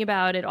speaking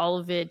about it, all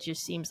of it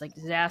just seems like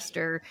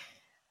disaster.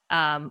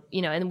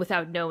 And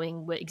without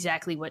knowing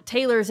exactly what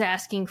Taylor's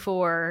asking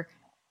for.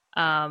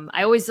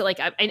 I always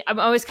I'm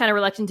always kind of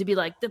reluctant to be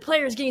like the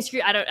player's getting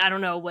screwed. I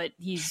don't know what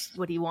he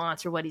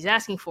wants or what he's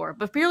asking for,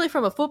 but purely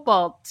from a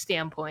football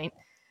standpoint,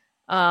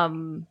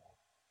 it's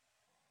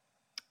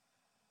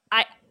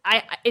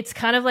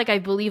kind of like I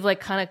believe like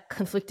kind of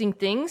conflicting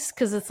things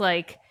because it's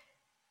like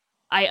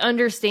I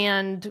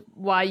understand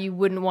why you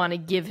wouldn't want to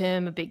give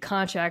him a big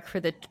contract for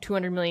the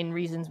 200 million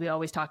reasons we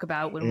always talk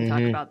about when we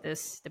talk about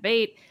this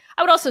debate.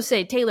 I would also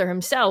say Taylor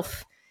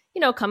himself,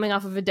 coming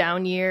off of a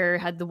down year,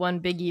 had the one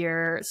big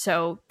year.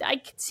 So I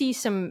could see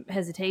some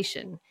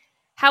hesitation.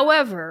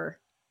 However,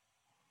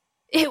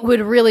 it would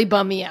really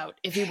bum me out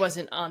if he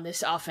wasn't on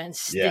this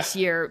offense this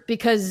year,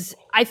 because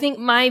I think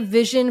my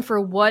vision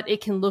for what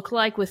it can look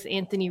like with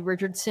Anthony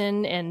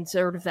Richardson and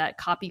sort of that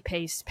copy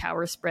paste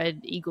power spread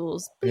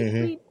Eagles,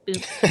 you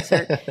need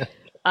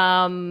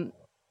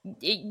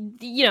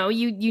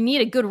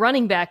a good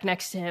running back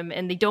next to him,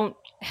 and they don't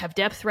have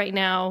depth right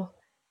now.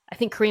 I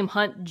think Kareem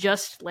Hunt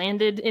just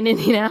landed in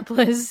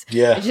Indianapolis.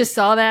 I just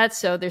saw that,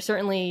 so they're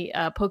certainly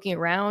poking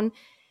around.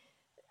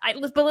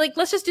 But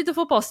let's just do the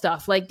football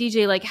stuff. Like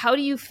DJ, like how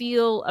do you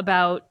feel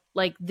about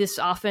like this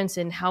offense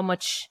and how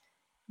much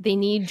they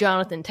need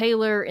Jonathan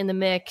Taylor in the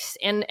mix?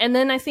 And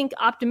then I think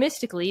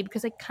optimistically,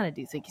 because I kind of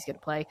do think he's going to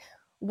play,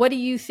 what do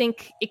you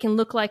think it can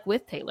look like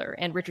with Taylor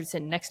and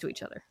Richardson next to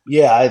each other?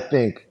 Yeah, I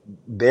think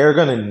they're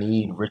going to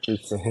need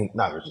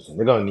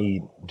They're going to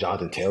need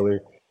Jonathan Taylor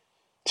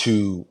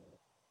to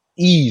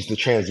ease the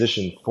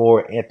transition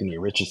for Anthony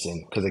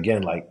Richardson. Because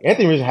again, like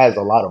Anthony Richardson has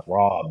a lot of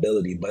raw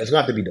ability, but it's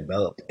going to have to be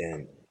developed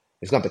and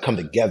it's going to have to come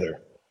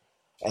together.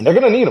 And they're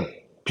going to need him,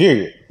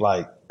 period.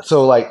 I'm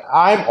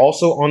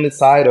also on the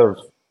side of,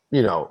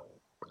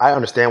 I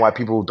understand why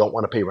people don't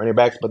want to pay running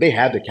backs, but they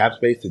have the cap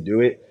space to do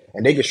it.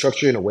 And they can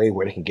structure it in a way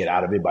where they can get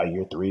out of it by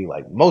year 3.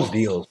 Like most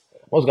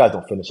guys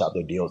don't finish out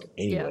their deals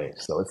anyway.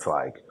 Yeah. So it's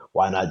like,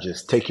 why not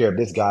just take care of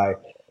this guy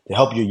to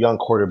help your young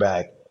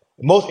quarterback?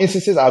 In most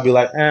instances, I'll be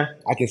like,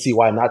 I can see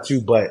why not to,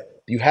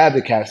 but you have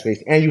the cap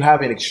space and you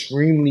have an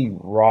extremely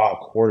raw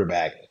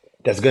quarterback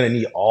that's going to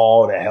need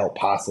all the help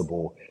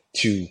possible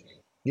to,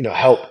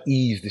 help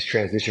ease this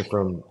transition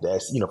from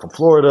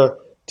Florida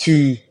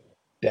to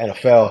the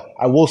NFL.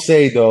 I will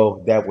say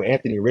though that with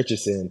Anthony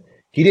Richardson,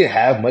 he didn't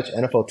have much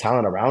NFL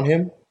talent around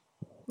him.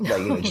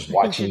 Just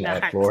watching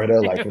at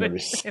Florida, from the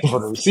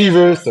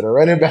receivers to the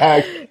running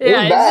back, it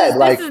was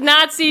bad. This is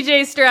not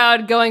CJ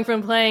Stroud going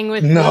from playing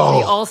with the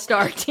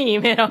all-star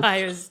team at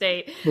Ohio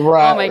State.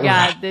 Right, oh my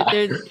God!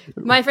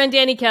 My friend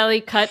Danny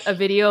Kelly cut a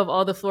video of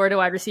all the Florida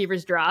wide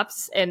receivers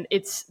drops, and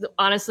it's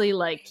honestly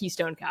like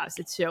Keystone Cops.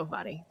 It's so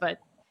funny, but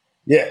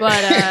yeah.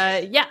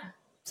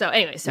 So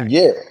anyway, sorry.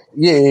 Yeah.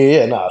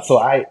 No, so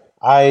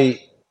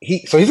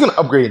he's going to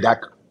upgrade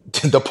that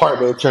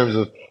department in terms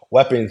of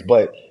weapons,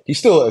 but he's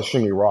still an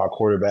extremely raw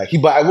quarterback.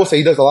 But I will say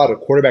he does a lot of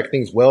quarterback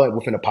things well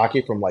within the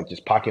pocket, from like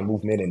just pocket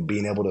movement and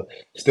being able to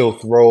still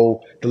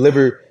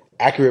deliver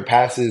accurate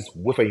passes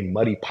with a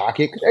muddy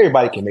pocket. Because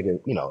everybody can make a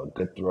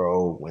good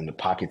throw when the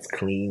pocket's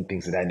clean,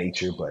 things of that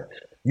nature. But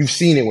you've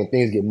seen it when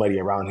things get muddy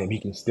around him, he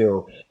can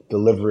still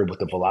deliver it with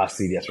the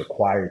velocity that's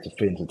required to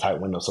fit into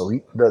tight windows. So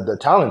the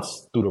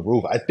talent's through the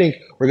roof. I think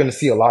we're going to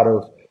see a lot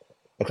of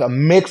a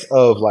mix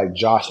of like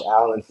Josh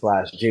Allen /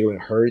 Jalen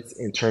Hurts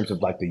in terms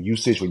of like the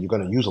usage, where you're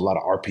going to use a lot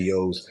of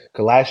RPOs.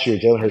 Because last year,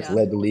 Jalen Hurts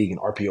led the league in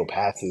RPO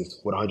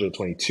passes with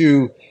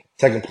 122.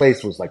 Second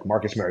place was like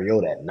Marcus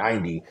Mariota at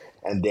 90.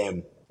 And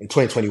then in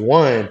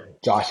 2021,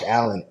 Josh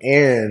Allen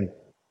and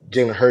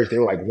Jalen Hurts, they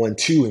were like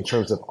 1-2 in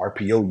terms of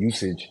RPO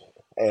usage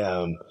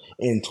in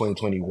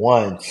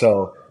 2021.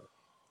 So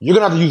you're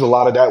going to have to use a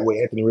lot of that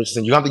with Anthony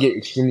Richardson. You have to get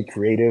extremely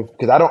creative,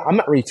 because I'm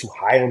not really too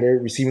high on their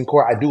receiving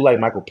core. I do like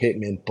Michael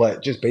Pittman,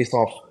 but just based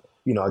off,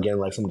 again,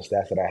 like some of the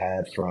stats that I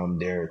had from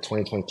their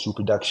 2022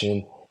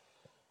 production,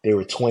 they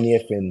were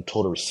 20th in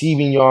total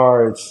receiving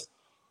yards.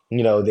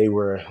 They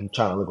were, I'm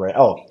trying to look right.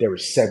 Oh, they were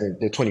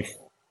they're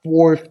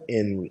 24th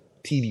in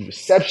TD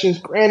receptions.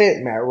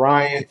 Granted, Matt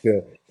Ryan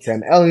to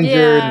Sam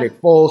Ellinger,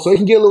 Nick Foles. So it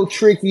can get a little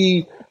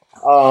tricky.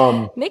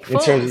 Nick In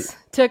terms Foles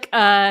took.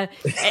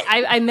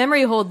 I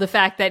memory hold the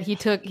fact that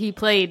he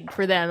played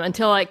for them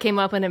until it came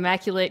up an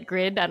immaculate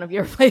grid. I don't know if you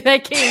ever played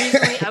that game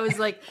recently. I was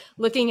like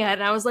looking at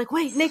it and I was like,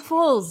 wait, Nick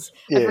Foles.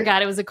 I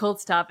forgot it was a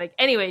Colts topic.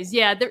 Anyways,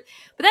 yeah, but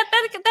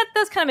that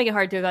does kind of make it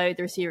hard to evaluate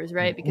the receivers,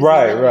 right? Because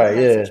right,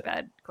 yeah. such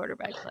bad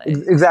quarterback play.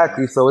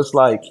 Exactly. So it's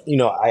like,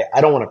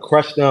 I don't want to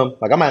crush them.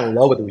 Like, I'm not in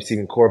love with the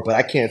receiving core, but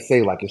I can't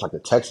say like it's like the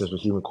Texas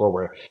receiving core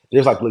where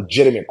there's like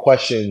legitimate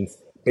questions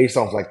based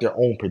off like their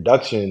own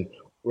production,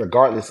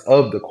 regardless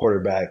of the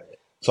quarterback.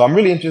 So I'm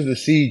really interested to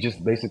see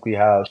just basically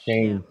how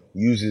Shane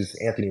uses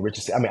Anthony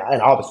Richardson. I mean,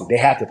 and obviously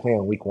they have to play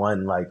on week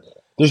 1. Like,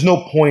 there's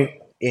no point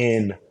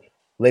in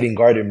letting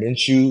Gardner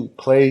Minshew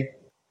play,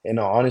 in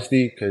all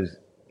honesty, because,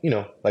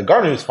 like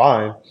Gardner is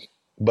fine.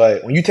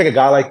 But when you take a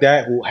guy like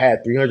that who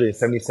had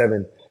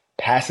 377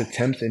 pass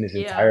attempts in his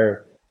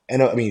entire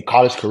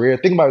college career,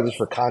 think about it just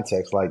for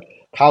context. Like,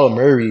 Kyler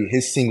Murray,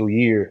 his single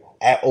year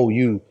at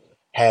OU,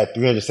 had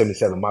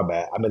 377. My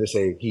bad. I meant to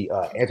say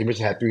Anthony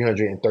Richardson had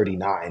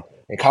 339,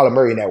 and Kyler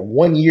Murray in that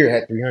 1 year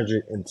had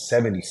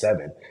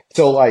 377.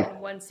 So like in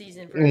one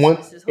season,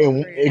 versus his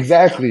whole career.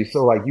 Exactly.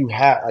 So like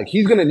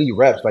he's gonna need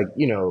reps. Like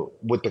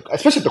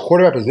especially at the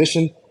quarterback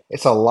position,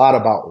 it's a lot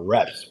about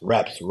reps.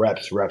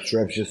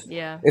 Just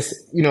it's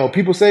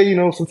people say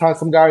sometimes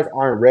some guys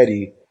aren't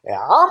ready. And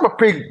I'm a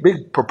pretty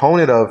big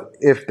proponent of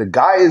if the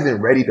guy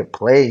isn't ready to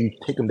play, you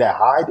take him that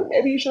high, then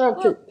maybe you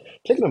shouldn't have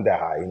taken him that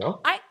high.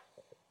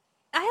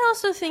 I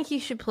also think he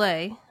should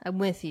play. I'm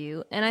with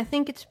you. And I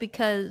think it's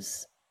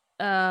because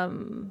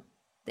the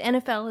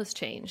NFL has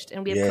changed.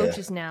 And we have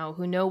coaches now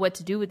who know what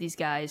to do with these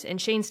guys. And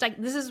Shane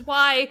Steichen, this is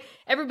why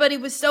everybody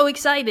was so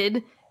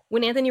excited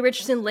when Anthony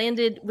Richardson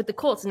landed with the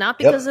Colts. Not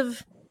because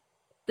of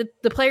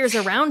the players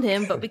around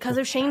him, but because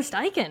of Shane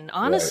Steichen,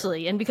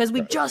 honestly. Right. And because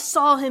we just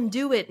saw him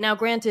do it. Now,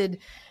 granted,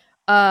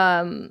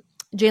 Jalen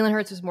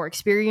Hurts was more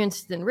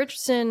experienced than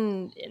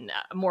Richardson and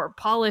more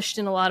polished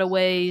in a lot of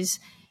ways.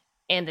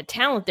 And the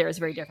talent there is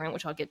very different,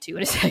 which I'll get to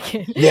in a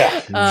second. Yeah,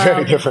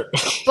 very different.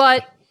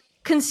 But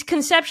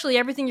conceptually,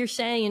 everything you're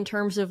saying in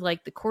terms of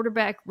like the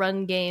quarterback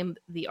run game,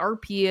 the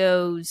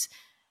RPOs,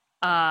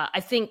 I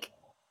think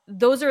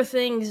those are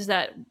things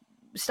that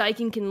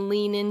Steichen can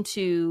lean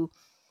into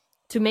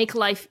to make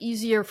life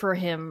easier for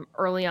him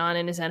early on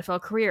in his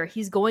NFL career.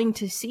 He's going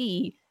to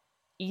see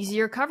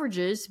easier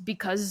coverages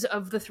because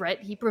of the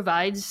threat he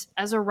provides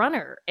as a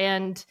runner.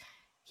 And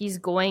he's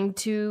going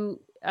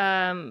to,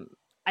 I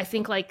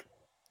think, like,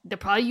 they'll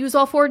probably use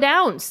all 4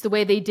 downs the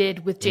way they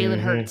did with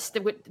Jalen Hurts.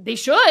 They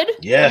should.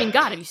 Yeah. I mean,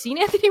 God, have you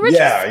seen Anthony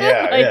Richardson?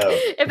 Yeah.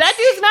 If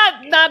that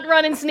dude's not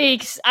running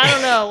sneaks, I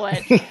don't know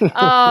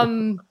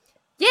what.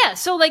 Yeah,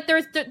 so like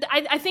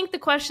I think the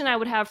question I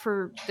would have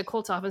for the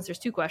Colts offense, there's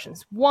 2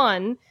 questions.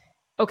 One,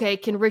 okay,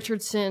 can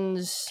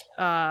Richardson's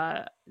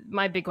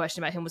my big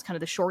question about him was kind of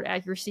the short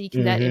accuracy.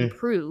 Can that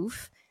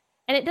improve?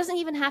 And it doesn't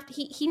even have to.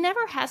 He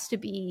never has to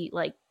be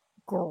like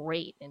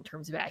great in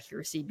terms of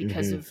accuracy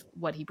because of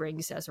what he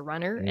brings as a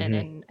runner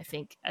and I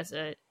think as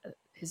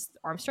his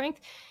arm strength.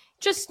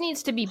 Just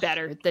needs to be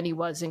better than he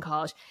was in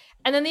college.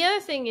 And then the other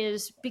thing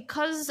is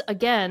because,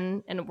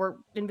 again, and we're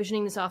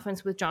envisioning this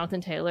offense with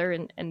Jonathan Taylor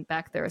and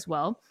back there as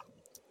well,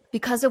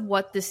 because of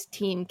what this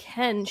team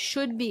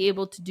should be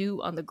able to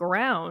do on the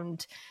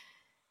ground,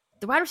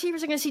 the wide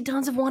receivers are going to see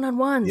tons of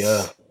one-on-ones.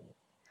 Yeah.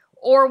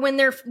 Or when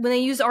they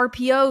use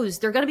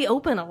RPOs, they're going to be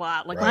open a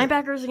lot. Like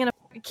linebackers are going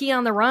to key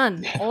on the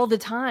run all the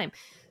time.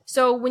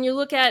 So when you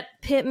look at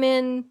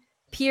Pittman,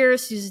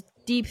 Pierce, who's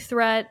deep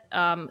threat.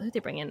 Who did they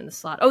bring in the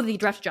slot? Oh, they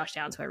drafted Josh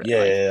Downs, who I really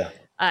like. Yeah.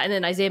 And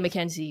then Isaiah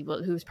McKenzie,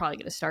 who's probably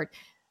going to start.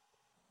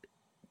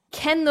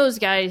 Can those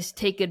guys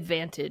take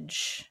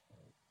advantage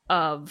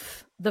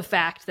of the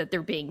fact that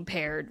they're being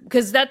paired?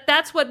 Because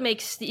that's what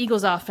makes the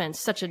Eagles offense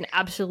such an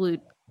absolute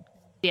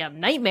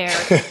damn nightmare.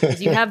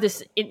 Is you have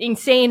this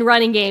insane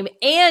running game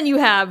and you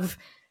have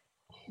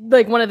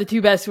like one of the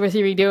 2 best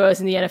receiving duos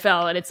in the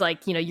NFL, and it's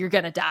like, you're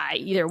going to die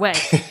either way.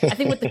 I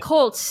think with the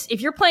Colts,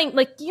 if you're playing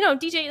like,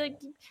 DJ, like,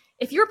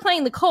 if you're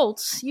playing the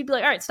Colts, you'd be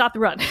like, all right, stop the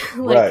run.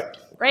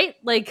 Right?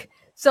 Like,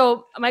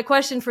 so my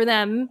question for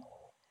them,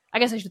 I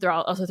guess I should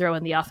also throw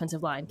in the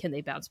offensive line. Can they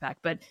bounce back?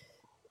 But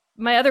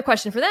my other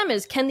question for them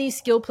is, can these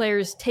skill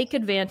players take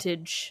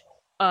advantage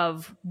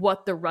of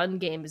what the run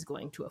game is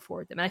going to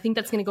afford them? And I think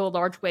that's going to go a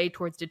large way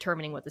towards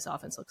determining what this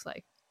offense looks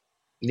like.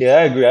 Yeah,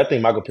 I agree. I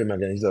think Michael Pittman,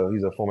 again, he's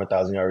a former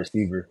 1,000-yard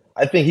receiver.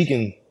 I think he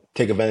can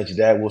take advantage of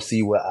that. We'll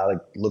see what Alec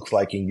looks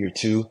like in year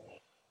 2.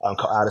 Out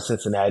of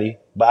Cincinnati.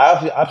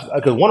 But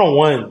because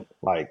one-on-one,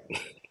 like,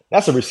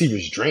 that's a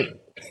receiver's dream.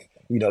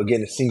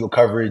 Getting a single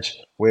coverage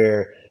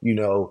where,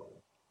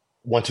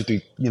 1, 2,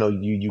 3,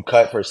 you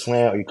cut for a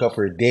slant or you cut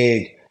for a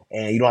dig,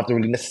 and you don't have to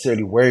really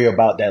necessarily worry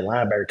about that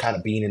linebacker kind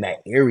of being in that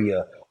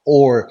area.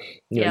 Or,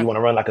 you want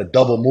to run like a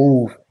double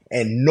move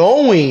and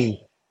knowing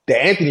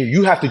that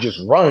you have to just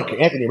run because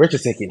Anthony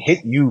Richardson can hit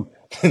you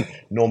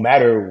no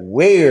matter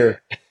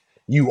where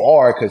you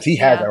are because he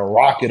has a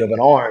rocket of an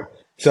arm.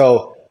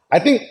 So I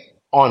think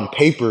on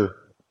paper,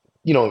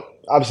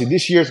 obviously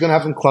this year is going to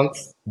have some clunks,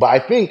 but I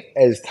think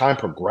as time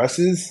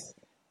progresses,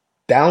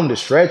 down the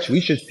stretch, we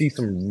should see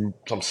some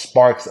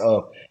sparks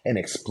of an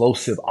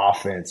explosive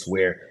offense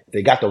where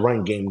they got the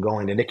run game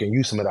going and they can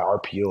use some of that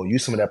RPO,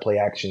 use some of that play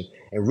action,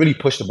 and really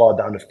push the ball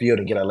down the field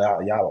and get a lot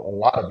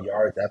of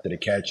yards after the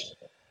catch.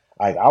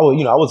 Like I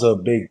was a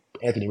big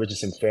Anthony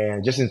Richardson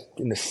fan, just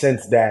in the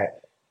sense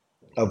that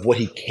of what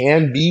he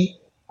can be.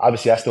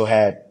 Obviously, I still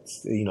had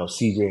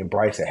CJ and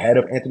Bryce ahead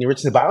of Anthony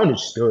Richardson, but I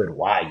understood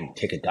why you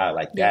take a guy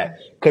like that,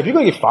 because you're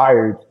gonna get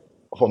fired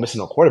for missing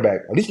a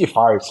quarterback. At least get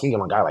fired swinging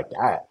on a guy like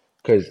that.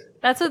 Because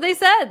that's what they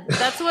said.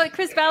 That's what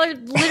Chris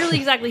Ballard literally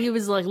exactly. He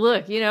was like,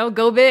 "Look,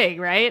 go big,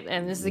 right?"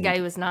 And this is a guy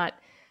who was not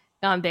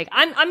big.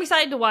 I'm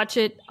excited to watch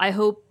it. I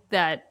hope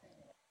that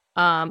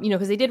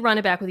because they did run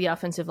it back with the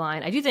offensive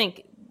line. I do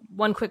think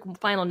one quick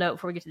final note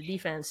before we get to the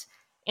defense.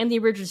 Anthony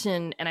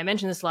Richardson, and I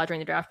mentioned this a lot during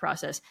the draft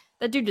process,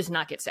 that dude does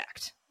not get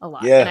sacked a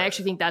lot. Yeah. And I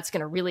actually think that's going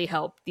to really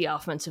help the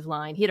offensive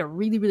line. He had a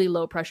really, really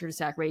low pressure to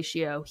sack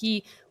ratio.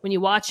 When you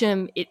watch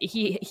him,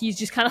 he's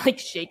just kind of like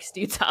shakes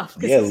dudes off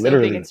because he's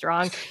literally so big and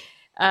strong.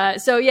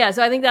 So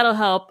I think that'll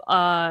help.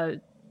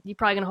 You're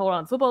probably going to hold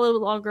on to football a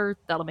little longer.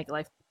 That'll make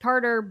life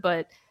harder,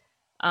 but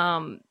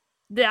I'm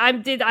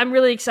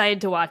really excited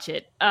to watch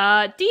it.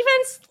 Defense,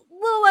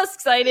 a little less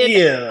excited.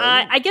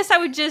 Yeah. I guess I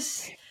would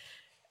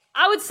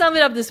sum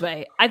it up this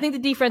way. I think the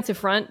defensive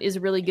front is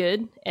really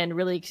good and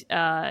really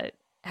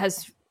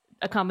has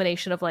a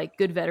combination of like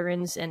good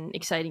veterans and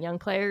exciting young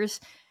players.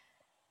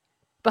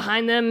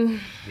 Behind them,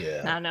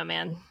 I don't know,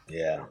 man.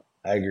 Yeah,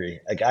 I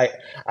agree. Like I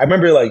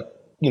remember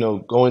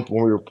going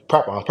when we were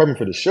prepping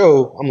for the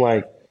show. I'm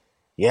like,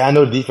 yeah, I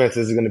know the defense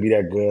isn't going to be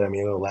that good. I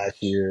mean,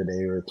 last year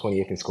they were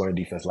 28th in scoring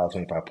defense, allowed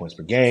 25 points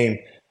per game,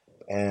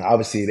 and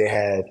obviously they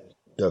had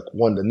the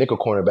nickel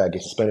cornerback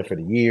get suspended for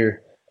the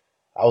year.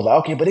 I was like,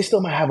 okay, but they still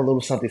might have a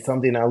little something.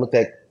 And I looked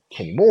at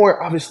Kenny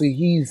Moore. Obviously,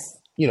 he was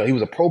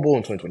a Pro Bowl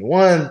in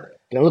 2021.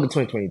 And I look at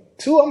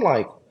 2022. I'm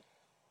like,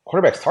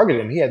 quarterbacks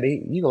targeted him.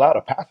 He allowed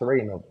a passer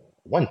rating of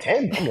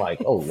 110. I'm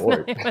like, oh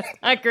Lord, that's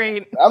not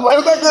great. I'm like,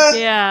 it's not good.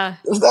 Yeah,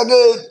 it's not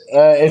good.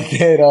 And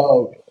then,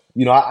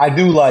 I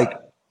do like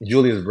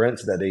Julius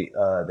Brents that they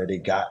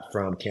got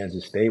from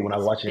Kansas State. When I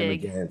watch him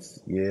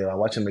against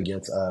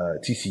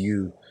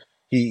TCU,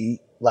 he.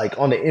 Like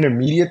on the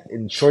intermediate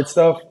and short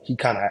stuff, he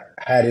kind of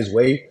had his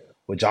way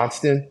with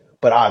Johnston,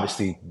 but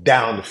obviously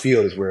down the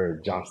field is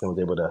where Johnston was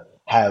able to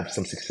have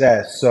some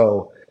success.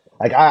 So,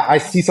 like I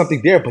see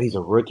something there, but he's a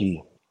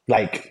rookie.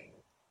 Like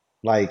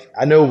I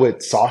know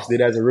what Sauce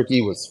did as a rookie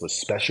was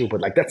special,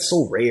 but like that's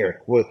so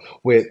rare.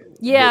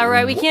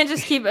 Right. We can't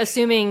just keep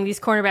assuming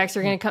these cornerbacks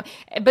are going to come,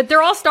 but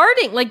they're all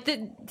starting.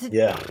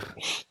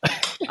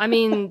 I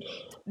mean.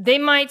 They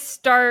might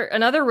start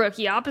another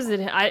rookie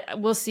opposite.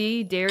 We'll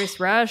see. Darius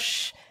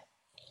Rush.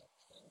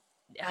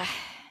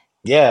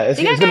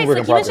 It's going to be work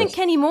in progress. You mentioned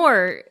Kenny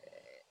Moore.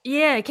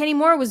 Yeah, Kenny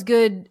Moore was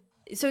good.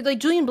 So like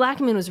Julian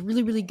Blackmon was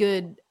really, really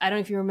good. I don't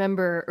know if you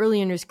remember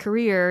early in his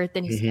career.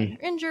 Then he's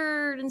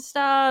injured and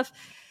stuff.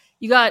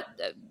 You got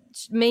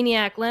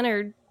Maniac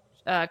Leonard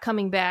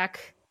coming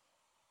back,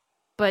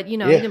 but he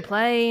didn't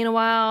play in a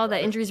while.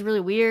 That injury is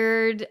really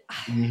weird.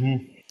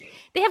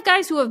 They have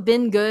guys who have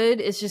been good.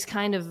 It's just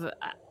kind of,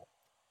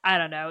 I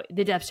don't know.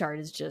 The depth chart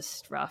is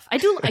just rough. I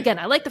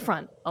like the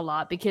front a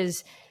lot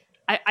because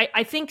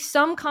I think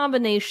some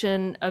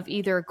combination of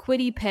either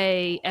Kwity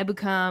Paye,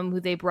 Ebukam,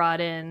 who they brought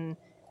in,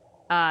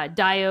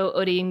 Dio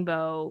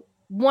Odeyingbo,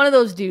 one of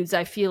those dudes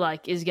I feel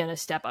like is going to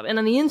step up. And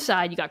on the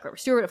inside, you got Grover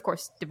Stewart. Of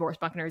course, DeBoris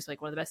Buckner is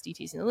like one of the best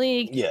DTs in the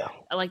league. Yeah.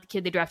 I like the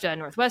kid they drafted out of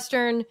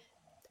Northwestern.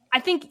 I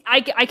think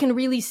I can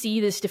really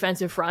see this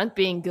defensive front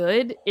being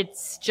good.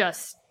 It's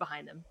just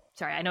behind them.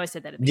 Sorry, I know I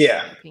said that at the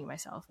beginning, repeating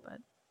myself, but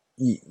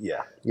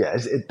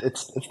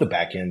it's the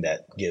back end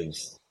that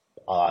gives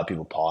a lot of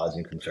people pause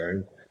and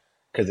concern.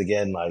 Because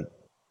again, like,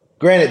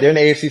 granted, they're in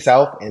the AFC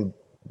South, and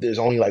there's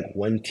only like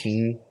one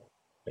team,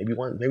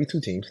 maybe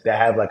two teams that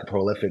have like a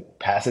prolific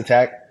pass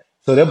attack.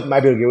 So they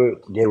might be able to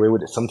get away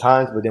with it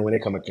sometimes, but then when they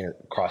come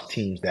across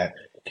teams that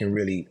can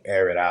really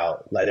air it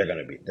out, like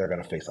they're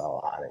gonna face a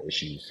lot of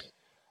issues,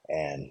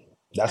 and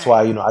that's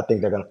why I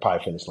think they're gonna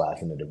probably finish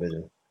last in the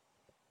division.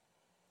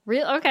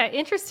 Okay,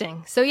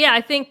 interesting. So yeah,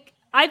 I think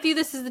I view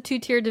this as the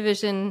 2-tier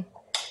division,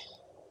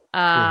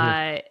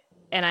 and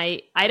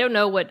I don't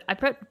know what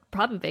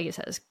probably Vegas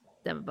has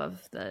them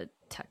above the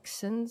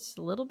Texans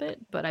a little bit,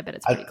 but I bet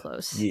it's pretty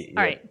close. Yeah.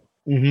 All right.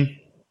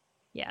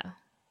 Yeah.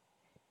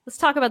 Let's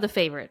talk about the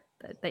favorite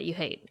that you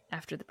hate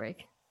after the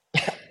break.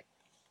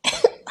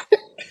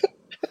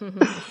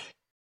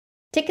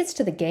 Tickets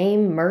to the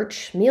game,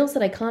 merch, meals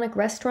at iconic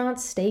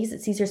restaurants, stays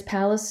at Caesar's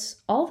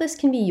Palace, all this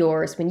can be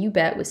yours when you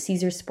bet with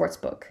Caesar's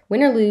Sportsbook.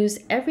 Win or lose,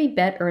 every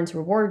bet earns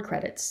reward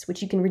credits,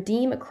 which you can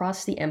redeem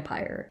across the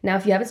empire. Now,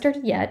 if you haven't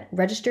started yet,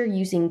 register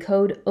using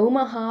code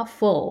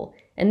OMAHAFULL,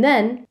 and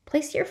then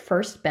Place your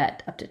first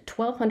bet up to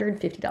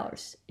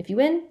 $1,250. If you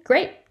win,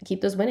 great, keep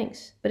those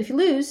winnings. But if you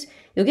lose,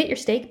 you'll get your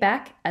stake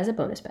back as a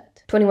bonus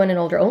bet. 21 and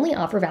older only,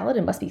 offer valid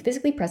and must be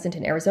physically present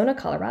in Arizona,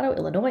 Colorado,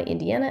 Illinois,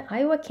 Indiana,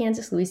 Iowa,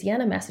 Kansas,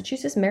 Louisiana,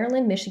 Massachusetts,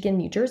 Maryland, Michigan,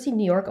 New Jersey,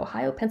 New York,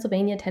 Ohio,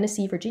 Pennsylvania,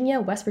 Tennessee,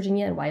 Virginia, West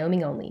Virginia, and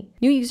Wyoming only.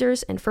 New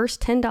users and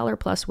first $10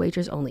 plus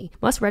wagers only.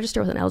 Must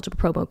register with an eligible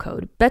promo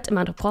code. Bet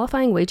amount of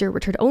qualifying wager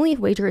returned only if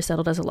wager is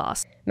settled as a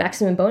loss.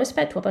 Maximum bonus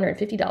bet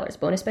 $1,250.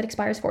 Bonus bet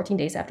expires 14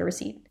 days after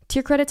receipt.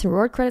 Tier credits and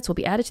reward credits will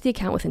be added to the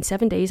account within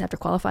 7 days after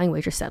qualifying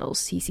wager settles.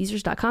 See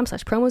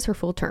Caesars.com/promos for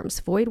full terms.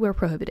 Void where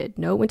prohibited.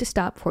 Know when to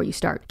stop before you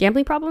start.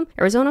 Gambling problem?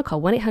 Arizona,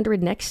 call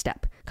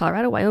 1-800-NEXT-STEP.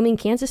 Colorado, Wyoming,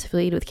 Kansas,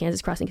 affiliated with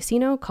Kansas Crossing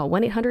Casino, call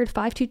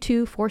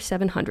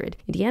 1-800-522-4700.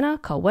 Indiana,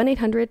 call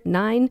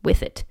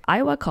 1-800-9-WITH-IT.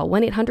 Iowa, call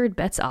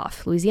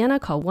 1-800-BETS-OFF. Louisiana,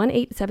 call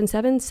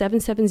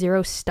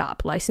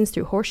 1-877-770-STOP. Licensed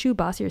through Horseshoe,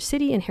 Bossier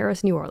City, and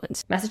Harris, New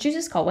Orleans.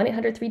 Massachusetts, call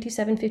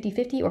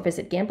 1-800-327-5050 or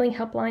visit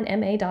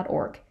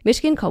gamblinghelplinema.org.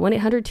 Michigan, call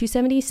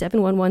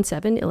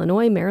 1-800-270-7117.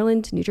 Illinois,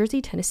 Maryland, New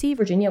Jersey, Tennessee,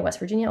 Virginia, West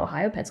Virginia,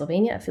 Ohio,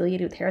 Pennsylvania,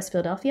 affiliated with Harris,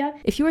 Philadelphia.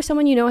 If you or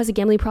someone you know has a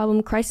gambling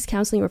problem, crisis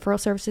counseling referral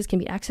services can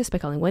be accessed by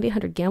calling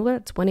 1-800-GAMBLER.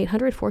 That's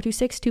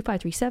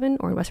 1-800-426-2537.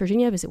 Or in West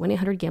Virginia, visit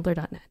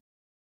 1-800-GAMBLER.net.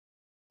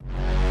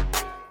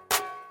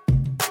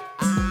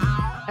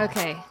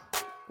 Okay,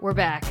 we're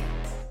back.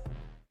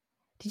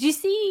 Did you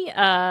see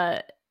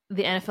the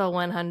NFL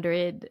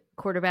 100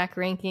 quarterback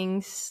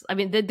rankings? I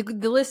mean,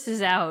 the list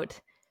is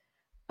out.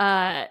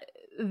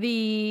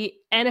 The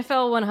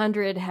NFL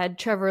 100 had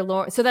Trevor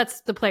Lawrence. So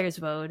that's the players'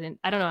 vote. And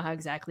I don't know how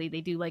exactly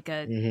they do like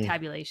a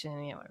tabulation,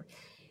 whatever.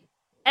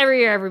 Every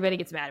year, everybody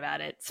gets mad about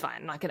it. It's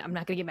fine. I'm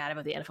not gonna get mad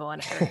about the NFL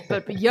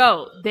 100. But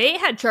yo, they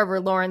had Trevor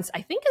Lawrence,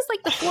 I think, as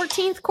like the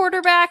 14th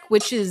quarterback,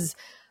 which is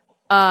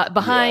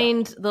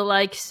behind the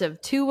likes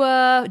of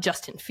Tua,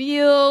 Justin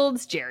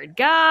Fields, Jared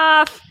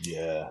Goff.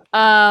 Yeah.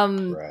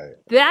 Right.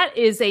 That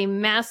is a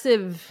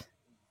massive.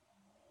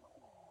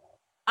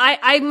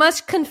 I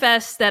must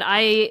confess that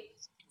I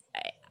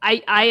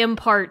am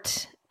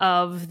part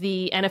of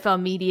the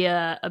NFL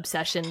media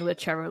obsession with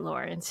Trevor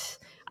Lawrence.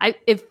 I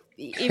did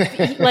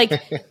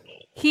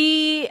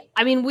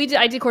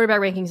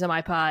quarterback rankings on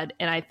my pod,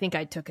 and I think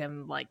I took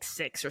him like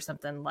 6 or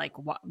something, like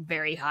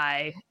very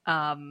high.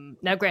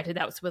 Now, granted,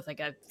 that was with like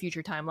a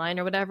future timeline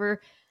or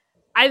whatever.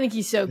 I think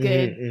he's so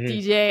good,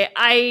 DJ.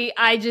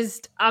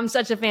 I'm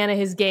such a fan of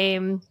his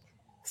game.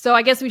 So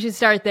I guess we should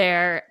start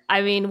there.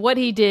 I mean, what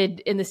he did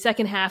in the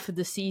second half of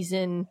the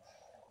season,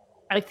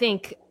 I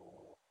think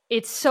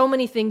it's so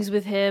many things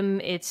with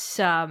him. It's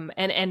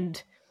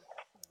and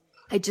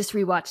I just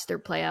rewatched their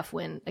playoff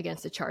win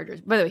against the Chargers.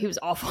 By the way, he was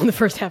awful in the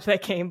first half of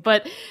that game.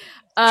 But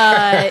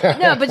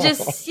no, but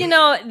just,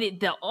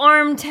 the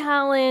arm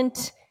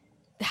talent,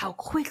 how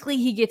quickly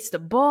he gets the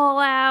ball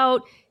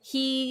out.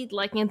 He,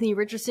 like Anthony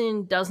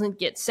Richardson, doesn't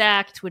get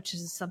sacked, which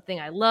is something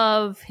I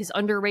love. His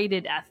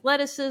underrated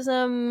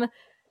athleticism.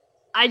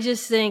 I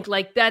just think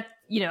like that,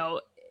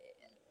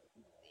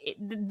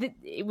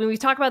 when we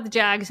talk about the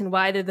Jags and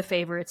why they're the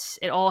favorites,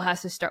 it all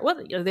has to start. Well,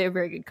 they're a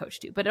very good coach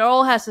too, but it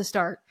all has to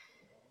start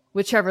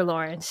with Trevor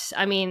Lawrence.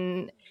 I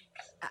mean,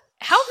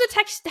 how did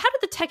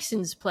the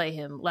Texans play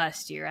him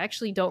last year? I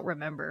actually don't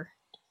remember.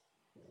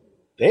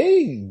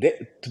 They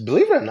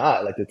believe it or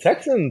not, like the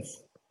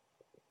Texans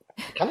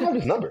kind of have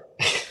his number.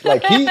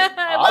 Like he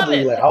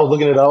oddly, like I was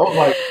looking it up, I'm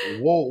like,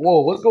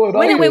 whoa, what's going on?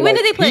 When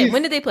did they play him?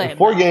 When did they play him?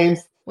 4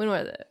 games. When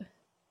were they?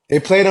 They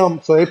played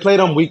him. So they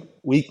played him week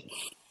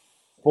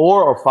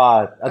 4 or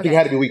 5. I think it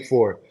had to be week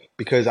 4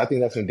 because I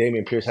think that's when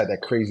Dameon Pierce had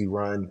that crazy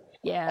run.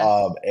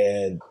 Yeah.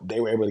 And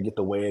they were able to get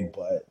the win,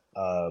 but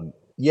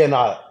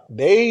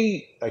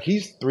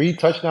he's 3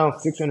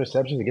 touchdowns, 6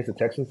 interceptions against the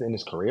Texans in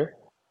his career,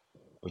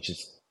 which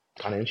is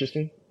kind of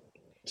interesting.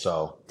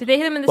 So did they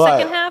hit him in the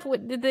second half?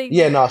 What did they?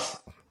 Yeah, no.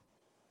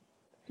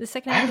 The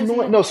second half.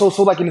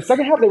 So like in the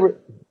second half,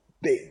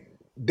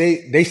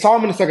 they saw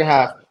him in the second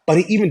half, but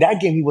even that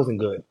game he wasn't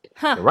good.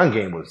 Huh. The run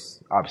game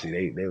was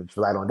obviously they were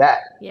flat on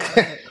that.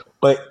 Yeah.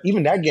 But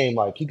even that game,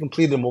 like he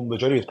completed the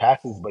majority of his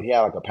passes, but he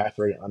had like a pass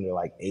rate under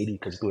like 80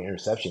 because he threw an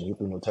interception. He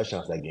threw no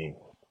touchdowns that game.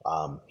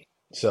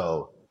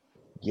 So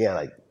yeah,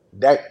 like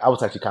that. I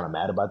was actually kind of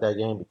mad about that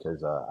game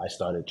because I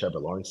started Trevor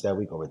Lawrence that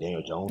week over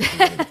Daniel Jones.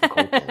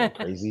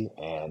 Crazy,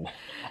 and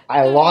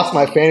I lost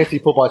my fantasy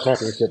football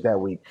championship that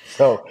week.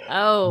 So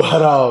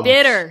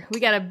bitter. We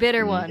got a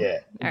bitter one. Yeah.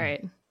 All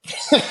right.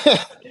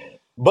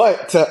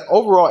 But to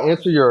overall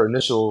answer your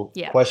initial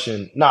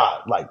question,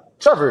 like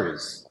Trevor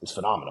is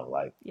phenomenal.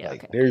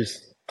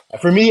 There's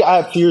for me, I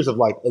have tiers of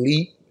like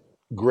elite,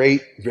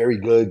 great, very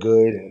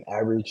good, and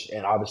average,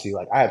 and obviously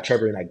like I have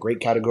Trevor in that great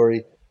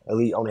category.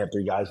 Elite only have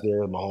 3 guys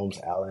there: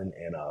 Mahomes, Allen,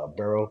 and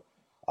Burrow.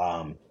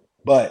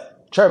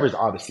 But Trevor's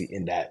obviously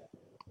in that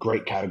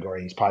great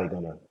category. He's probably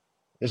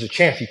there's a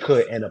chance he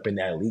could end up in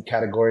that elite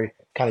category.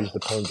 Kind of just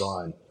depends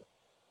on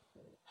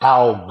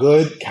how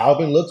good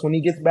Calvin looks when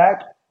he gets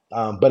back.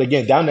 But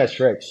again, down that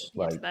stretch,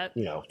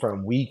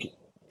 from week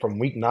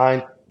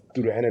 9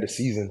 through the end of the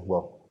season,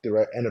 through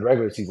the end of the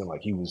regular season,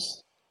 like he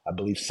was I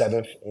believe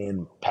 7th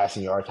in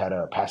passing yards, had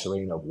a passer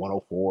rating of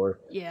 104.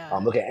 Yeah.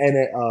 Look at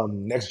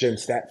and next gen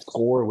stat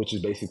score, which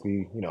is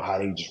basically how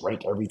they just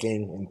rank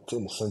everything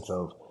in the sense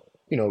of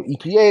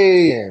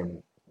EPA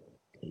and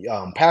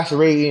passer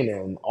rating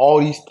and all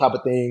these type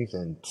of things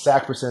and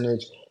sack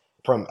percentage.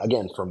 From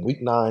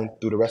week 9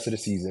 through the rest of the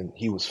season,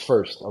 he was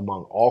first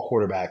among all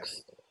quarterbacks,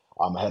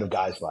 ahead of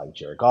guys like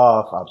Jared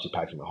Goff, obviously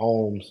Patrick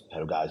Mahomes,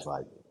 ahead of guys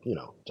like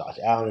Josh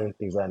Allen,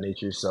 things of that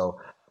nature. So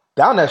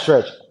down that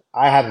stretch,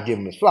 I have to give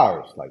him his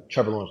flowers. Like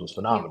Trevor Lawrence was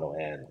phenomenal,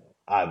 and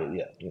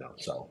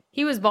so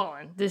he was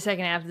balling the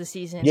second half of the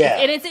season. Yeah,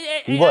 and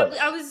he was.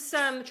 I was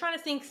trying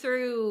to think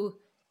through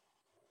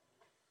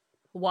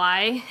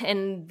why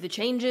and the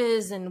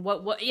changes and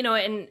what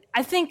and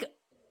I think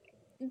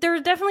there are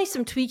definitely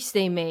some tweaks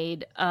they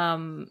made.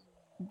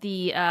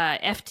 The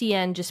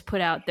FTN just put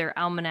out their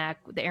almanac,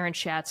 the Aaron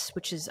Schatz,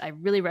 which is I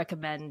really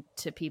recommend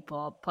to people.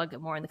 I'll plug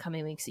it more in the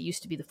coming weeks. It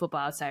used to be the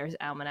Football Outsiders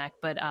almanac,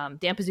 but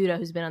Dan Pizzuta,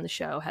 who's been on the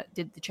show,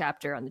 did the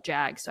chapter on the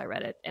Jags, so I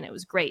read it and it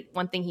was great.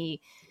 One thing he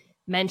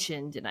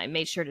mentioned, and I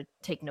made sure to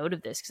take note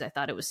of this because I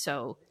thought it was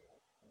so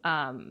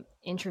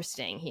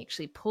interesting. He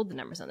actually pulled the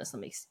numbers on this.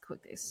 Let me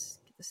get this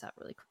out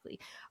really quickly.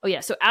 Oh yeah,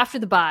 so after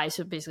the bye,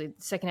 so basically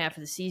the second half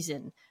of the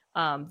season,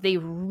 they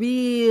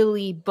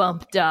really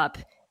bumped up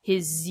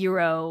his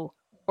 0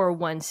 or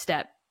 1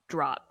 step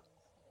drop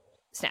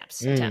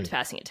snaps, attempts,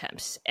 passing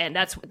attempts. And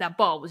that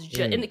ball was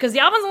just because the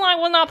offensive line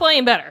was not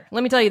playing better.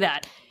 Let me tell you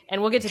that.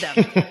 And we'll get to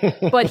them.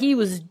 But he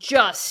was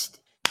just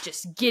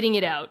getting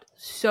it out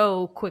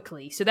so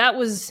quickly. So that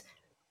was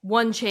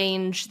one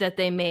change that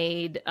they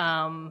made.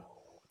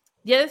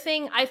 The other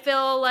thing I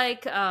feel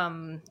like,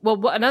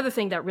 another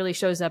thing that really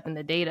shows up in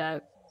the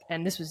data,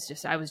 and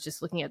I was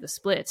just looking at the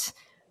splits.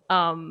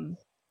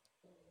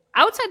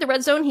 Outside the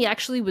red zone, he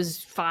actually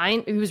was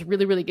fine. He was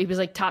really, really good. He was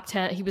like top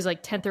 10. He was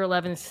like 10th or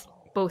 11th,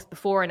 both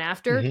before and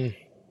after. Mm-hmm.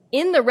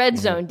 In the red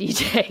zone,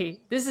 DJ,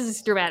 this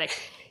is dramatic.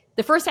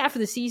 The first half of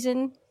the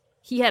season,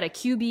 he had a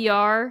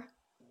QBR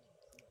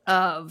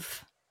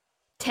of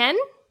 10,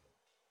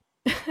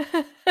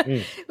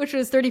 which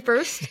was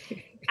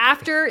 31st.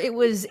 After it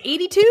was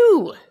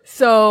 82.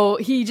 So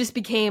he just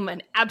became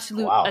an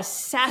absolute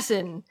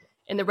assassin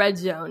in the red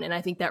zone. And I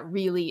think that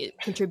really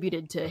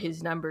contributed to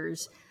his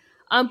numbers.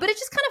 But it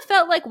just kind of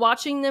felt like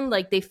watching them,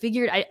 like they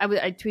figured, I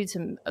tweeted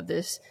some of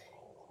this.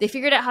 They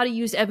figured out how to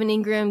use Evan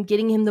Ingram,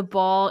 getting him the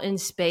ball in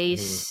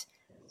space.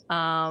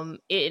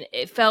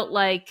 It felt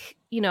like,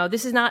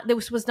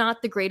 this was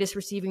not the greatest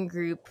receiving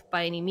group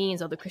by any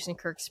means, although Christian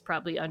Kirk's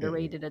probably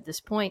underrated at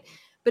this point.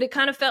 But it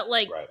kind of felt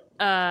like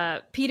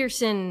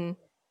Peterson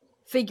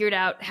figured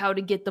out how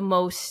to get the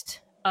most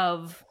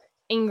of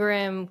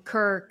Ingram,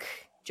 Kirk,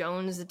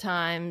 Jones at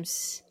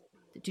times,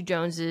 the two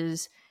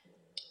Joneses.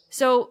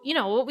 So,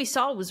 what we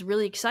saw was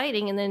really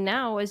exciting. And then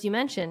now, as you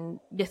mentioned,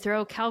 you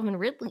throw Calvin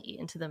Ridley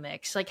into the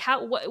mix. Like,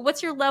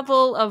 what's your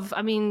level of,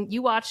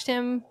 you watched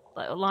him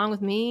along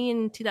with me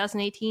in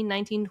 2018,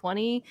 19,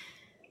 20.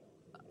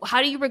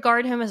 How do you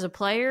regard him as a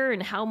player,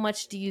 and how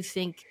much do you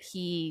think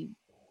he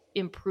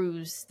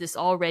improves this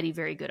already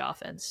very good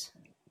offense?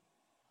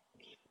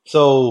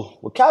 So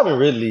with Calvin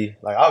Ridley,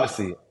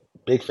 obviously,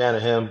 big fan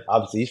of him.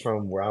 Obviously, he's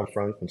from where I'm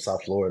from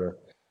South Florida.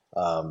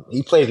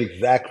 He plays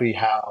exactly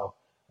how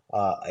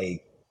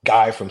a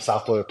guy from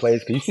South Florida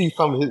plays. Because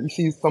you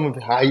see some of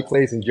how he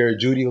plays in Jerry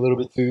Jeudy a little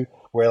bit too.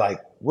 Where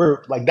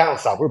we're down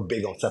south, we're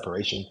big on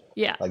separation.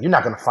 Yeah, you're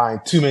not gonna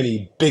find too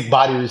many big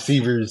body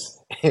receivers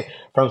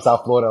from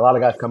South Florida. A lot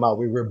of guys come out.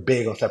 We're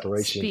big on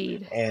separation,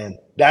 speed, and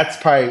that's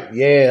probably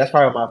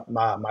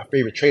my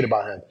favorite trait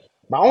about him.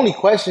 My only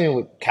question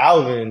with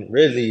Calvin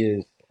Ridley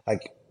is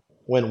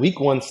when week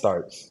 1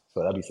 starts, so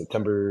that'll be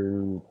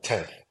September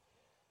 10th.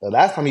 The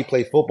last time he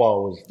played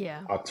football was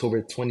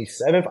October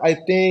 27th, I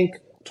think,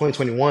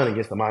 2021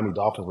 against the Miami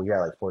Dolphins, where he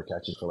had 4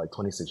 catches for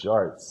 26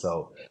 yards.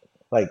 So,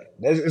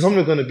 it's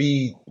only going to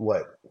be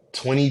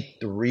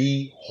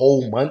 23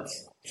 whole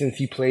months since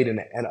he played in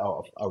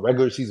a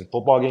regular season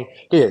football game.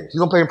 Yeah, he's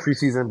going to play in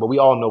preseason, but we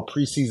all know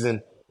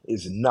preseason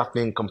is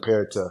nothing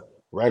compared to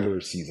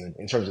regular season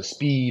in terms of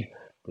speed,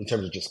 in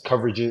terms of just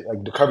coverages,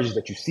 the coverages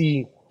that you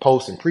see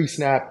post and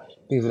pre-snap,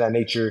 things of that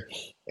nature.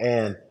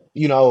 And,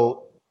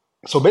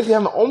 so basically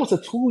having almost a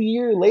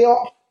 2-year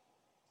layoff.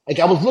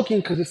 I was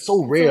looking because it's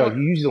so rare.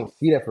 You usually don't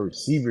see that for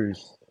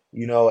receivers,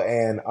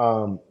 and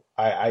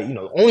I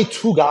only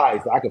 2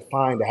 guys that I could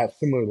find that have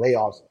similar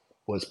layoffs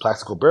was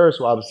Plaxico Burress,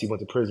 who obviously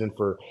went to prison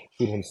for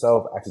shooting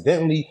himself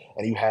accidentally,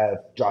 and you have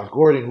Josh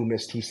Gordon, who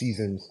missed 2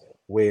 seasons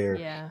where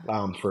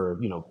for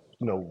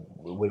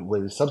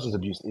with substance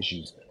abuse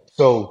issues.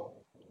 So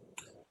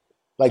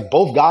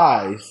both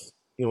guys,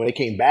 when they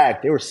came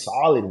back, they were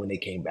solid when they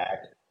came back,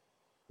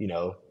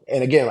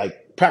 And again,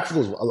 Plaxico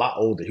was a lot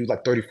older. He was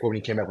 34 when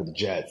he came back with the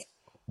Jets.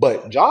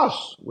 But Josh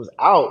was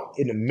out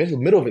in the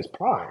middle of his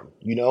prime,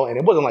 and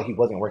it wasn't like he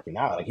wasn't working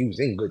out. He was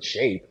in good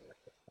shape.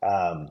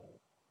 And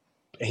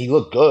he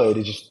looked good.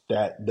 It's just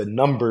that the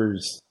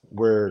numbers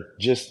were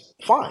just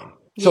fine.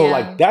 So,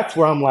 that's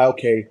where I'm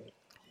okay,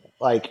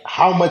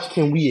 how much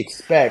can we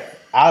expect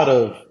out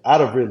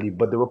of Ridley.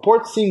 But the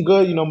reports seem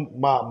good. You know,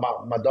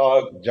 my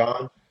dog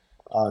John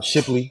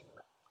Shipley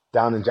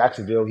down in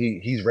Jacksonville,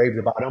 he's raved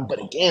about him.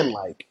 But again,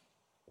 like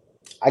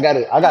I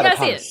gotta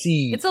kind of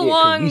see it's it, a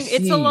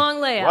 'cause long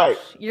layoff. right,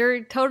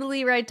 You're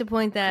totally right to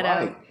point that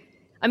right, out.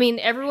 I mean,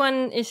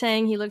 everyone is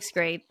saying he looks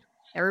great.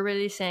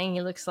 Everybody's saying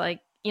he looks like,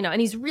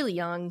 and he's really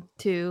young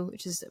too,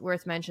 which is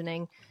worth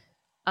mentioning.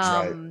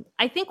 right.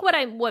 I think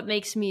what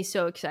makes me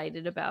so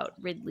excited about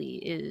Ridley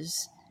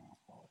is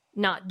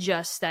not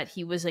just that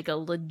he was like a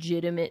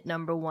legitimate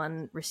number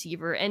one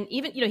receiver, and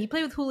even he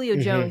played with Julio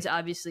Jones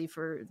obviously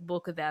for the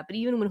bulk of that, but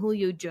even when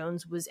Julio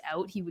Jones was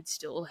out, he would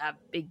still have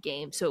big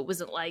games. So it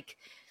wasn't like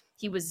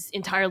he was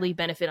entirely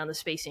benefit on the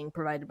spacing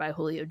provided by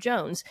Julio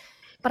Jones.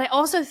 But I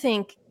also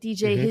think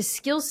DJ, his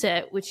skill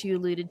set, which you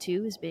alluded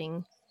to as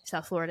being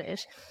South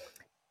Florida-ish,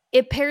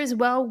 it pairs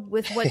well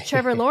with what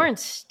Trevor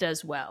Lawrence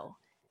does well.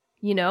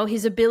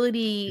 His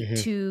ability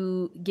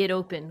to get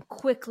open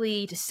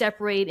quickly, to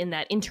separate in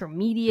that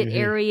intermediate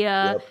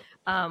area,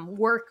 Yep.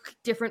 Work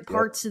different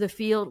parts of the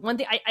field. One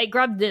thing, I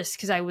grabbed this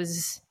because I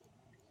was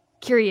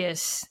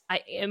curious.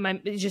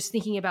 I'm just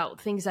thinking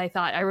about things I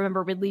thought I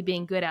remember Ridley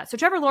being good at. So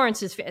Trevor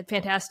Lawrence is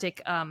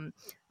fantastic on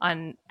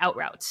out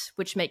routes,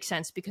 which makes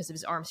sense because of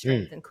his arm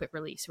strength and quick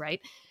release,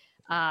 right?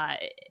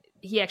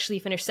 He actually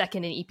finished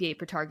second in EPA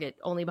per target,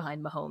 only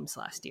behind Mahomes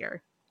last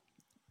year.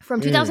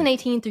 From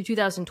 2018 through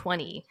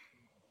 2020,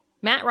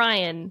 Matt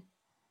Ryan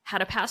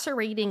had a passer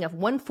rating of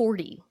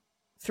 140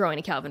 throwing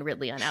to Calvin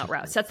Ridley on out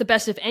routes. That's the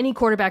best of any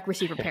quarterback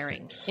receiver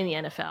pairing in the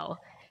NFL.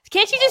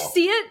 Can't you just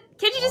see it?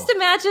 Can't you just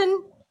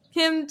imagine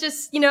him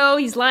just,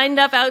 he's lined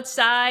up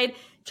outside,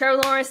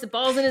 Trevor Lawrence, the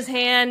ball's in his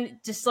hand,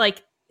 just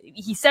like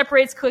he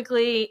separates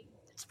quickly,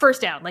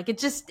 first down. Like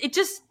it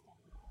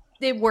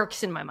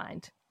works in my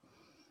mind.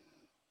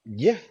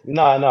 Yeah,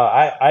 no,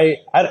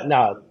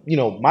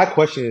 my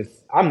question is,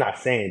 I'm not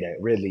saying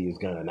that Ridley is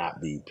gonna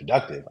not be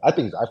productive. I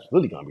think he's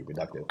absolutely gonna be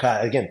productive.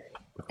 'Cause again,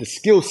 the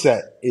skill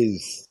set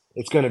it's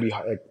gonna be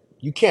hard. Like,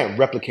 you can't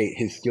replicate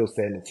his skill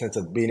set in the sense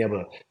of being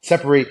able to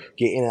separate,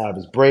 get in and out of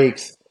his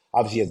breaks.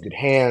 Obviously, he has good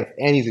hands,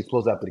 and he's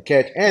explosive after the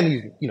catch, and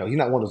he's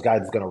not one of those guys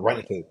that's gonna run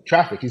into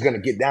traffic. He's gonna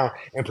get down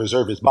and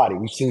preserve his body.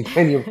 We've seen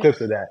plenty of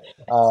clips of that.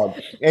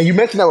 And you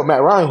mentioned that with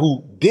Matt Ryan,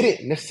 who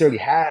didn't necessarily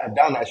have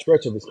down that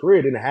stretch of his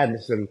career, didn't have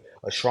necessarily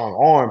a strong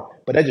arm,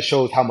 but that just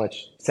shows how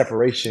much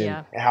separation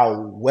and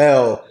how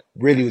well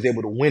Ridley was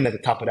able to win at the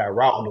top of that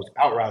route on those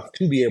out routes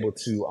to be able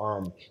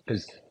to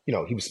because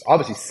he was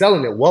obviously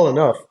selling it well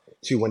enough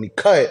to when he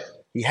cut,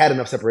 he had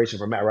enough separation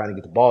for Matt Ryan to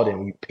get the ball there.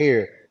 When you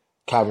pair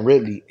Calvin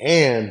Ridley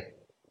and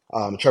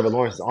Trevor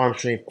Lawrence's arm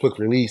strength, quick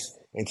release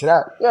into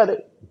that,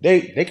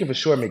 they can for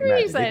sure make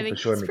magic. They can for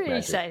sure make magic.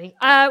 Exciting.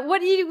 What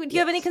do you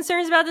have any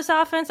concerns about this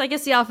offense? I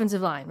guess the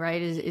offensive line,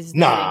 right? Is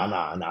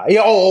nah.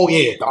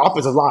 Yeah, the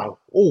offensive line.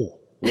 Oh,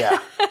 yeah,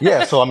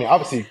 yeah. So I mean,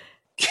 obviously,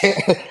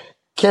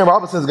 Cam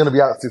Robinson is going to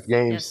be out 6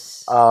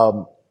 games.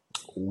 Yes.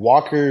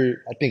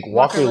 Walker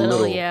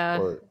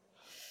Little,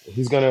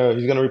 he's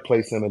gonna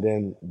replace him, and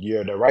then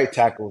the right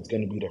tackle is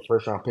going to be the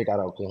first round pick out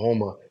of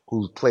Oklahoma,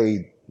 who's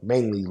played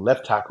mainly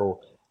left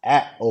tackle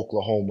at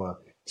Oklahoma.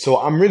 So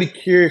I'm really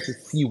curious to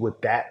see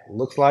what that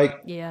looks like.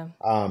 Yeah.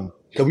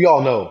 Because we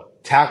all know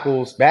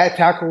bad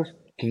tackles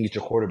can get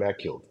your quarterback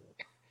killed.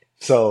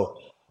 So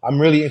I'm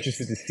really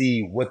interested to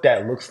see what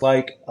that looks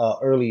like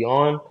early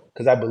on,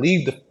 because I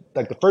believe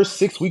the first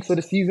 6 weeks of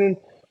the season,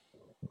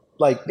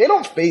 like, they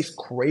don't face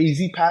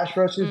crazy pass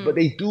rushes, but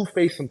they do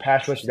face some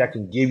pass rushes that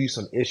can give you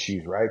some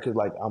issues, right? Because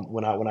like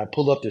when I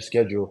pulled up their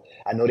schedule,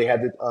 I know they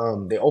had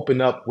they open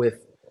up with,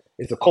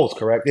 it's the Colts,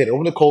 correct? They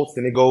open the Colts,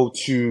 then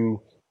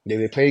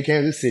they play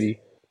Kansas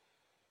City,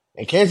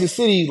 and Kansas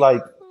City,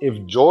 like,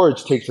 if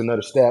George takes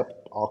another step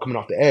coming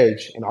off the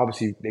edge, and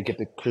obviously they get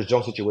the Chris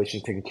Jones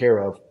situation taken care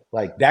of,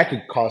 like, that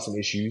could cause some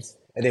issues.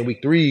 And then week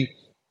 3,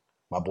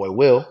 my boy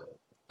Will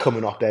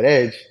coming off that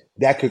edge,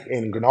 that could,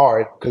 and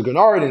Gennard, because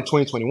Gennard in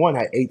 2021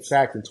 had 8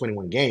 sacks in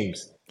 21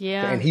 games.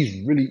 Yeah. And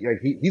he's really,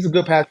 like, he's a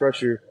good pass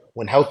rusher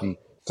when healthy.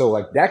 So,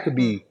 like, that could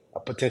be a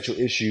potential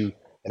issue.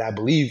 And I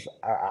believe,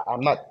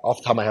 I'm not off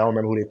the top of my head, I don't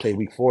remember who they played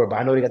week 4, but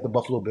I know they got the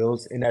Buffalo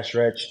Bills in that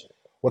stretch.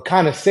 What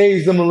kind of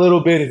saves them a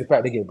little bit is the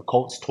fact they get the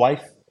Colts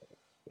twice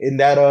in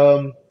that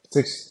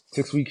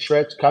 6-week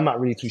stretch. I'm not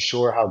really too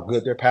sure how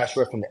good their pass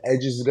rush from the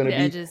edges is going to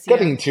be. Edges, I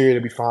think interior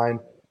to be fine.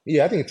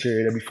 Yeah, I think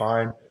interior to be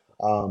fine.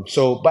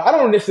 But I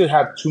don't necessarily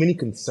have too many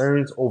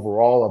concerns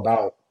overall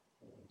about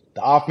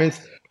the offense.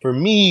 For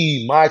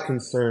me, my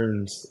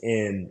concerns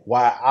and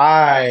why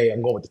I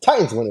am going with the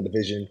Titans to win the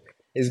division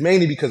is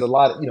mainly because a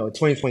lot of, in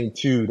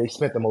 2022, they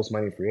spent the most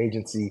money in free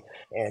agency,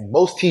 and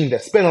most teams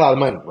that spend a lot of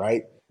money,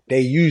 right,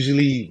 they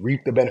usually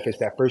reap the benefits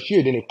that first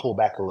year, then they pull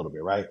back a little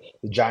bit, right?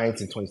 The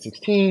Giants in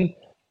 2016,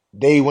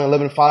 they went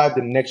 11-5.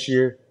 Then the next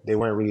year, they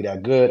weren't really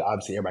that good.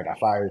 Obviously, everybody got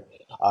fired.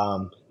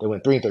 They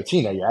went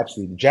 3-13 that year.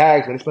 Actually, the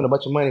Jags, when they spent a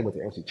bunch of money with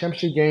the NFC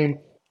Championship game,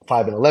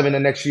 5-11 the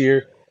next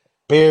year.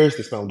 Bears,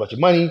 they spent a bunch of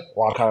money.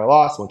 Wild card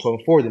lost, went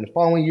 12-4. Then the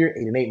following year,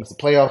 8-8 missed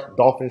the playoffs.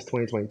 Dolphins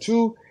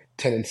 2022,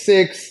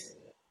 10-6,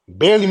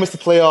 barely missed the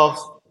playoffs.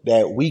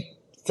 That week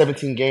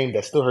 17 game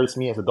that still hurts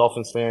me as a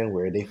Dolphins fan,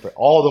 where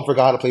all of them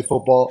forgot how to play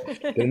football.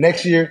 Then the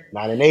next year,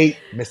 9-8,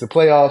 missed the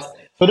playoffs.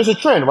 So there's a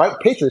trend, right?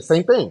 Patriots,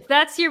 same thing.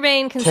 That's your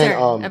main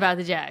concern about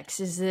the Jags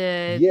is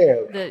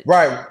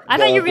right. I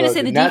thought you were going to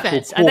say the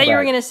defense. I thought you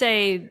were going to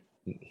say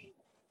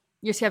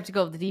you're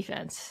skeptical of the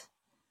defense.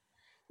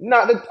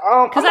 No,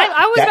 because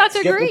I was about to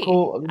agree.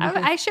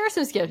 I share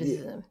some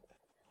skepticism.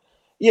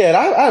 Yeah,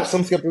 I have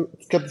some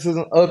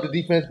skepticism of the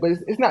defense, but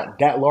it's not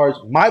that large.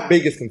 My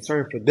biggest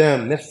concern for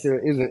them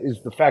necessarily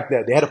is the fact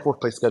that they had a fourth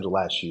place schedule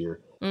last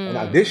year. And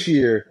now this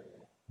year,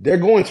 they're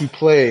going to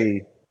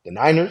play the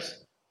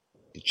Niners,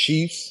 the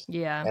Chiefs.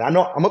 Yeah. And I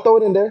know I'm going to throw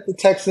it in there, the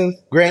Texans.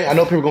 Granted, I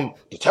know people are going,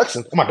 the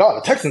Texans? Oh my God,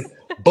 the Texans.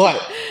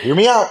 But hear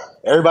me out.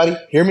 Everybody,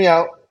 hear me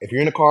out. If you're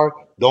in the car,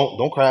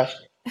 don't crash.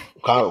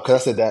 Because I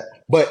said that.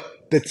 But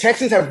the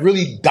Texans have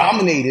really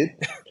dominated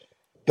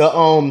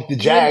the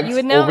Jags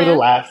over the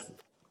last.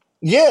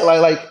 Yeah,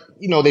 like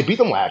they beat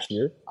them last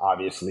year,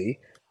 obviously,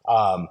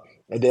 and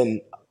then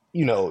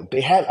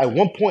they had at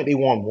one point they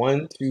won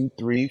 1, 2,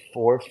 3,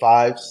 4,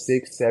 5,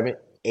 6, 7,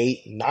 8,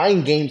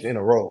 9 games in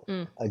a row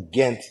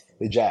against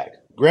the Jags.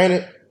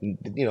 Granted,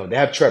 they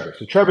have Trevor,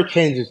 so Trevor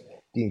changes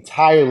the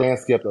entire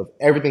landscape of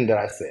everything that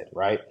I said,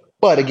 right?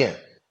 But again,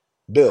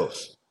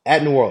 Bills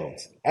at New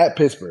Orleans, at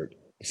Pittsburgh,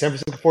 San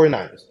Francisco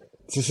 49ers.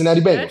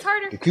 Cincinnati Bengals. It's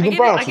harder. The Cleveland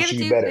Browns should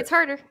be better.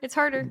 It's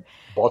harder.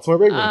 Baltimore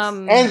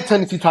Ravens and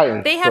Tennessee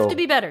Titans. They have to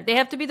be better. They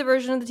have to be the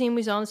version of the team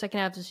we saw in the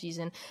second half of the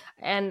season.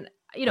 And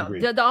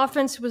the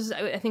offense was,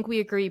 I think we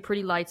agree,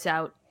 pretty lights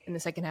out in the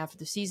second half of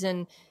the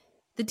season.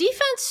 The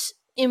defense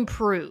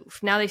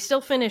improved. Now they still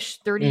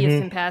finished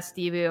 30th in pass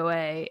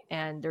DVOA,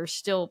 and there's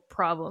still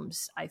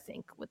problems, I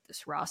think, with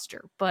this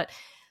roster. But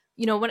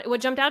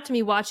what jumped out to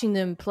me watching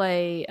them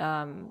play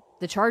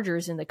the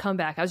Chargers in the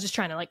comeback, I was just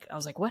trying to I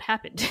was like, what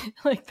happened?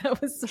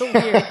 That was so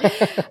weird.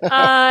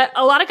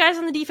 A lot of guys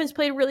on the defense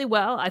played really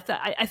well.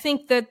 I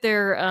think that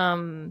they're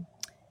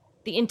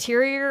the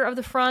interior of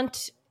the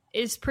front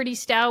is pretty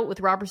stout with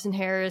Robertson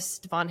Harris,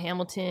 Devon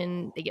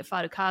Hamilton. They get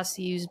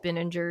Fatukasi, who's been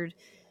injured,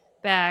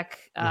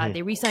 back.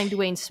 They re-signed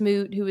Dwayne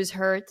Smoot, who was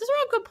hurt. Those are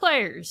all good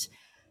players.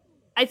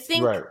 I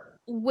think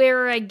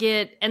where I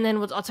get, and then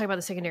I'll talk about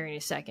the secondary in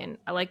a second.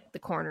 I like the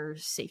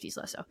corners, safeties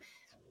less so.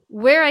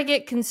 Where I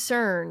get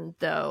concerned,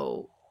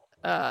 though,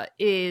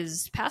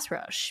 is pass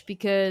rush,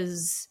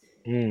 because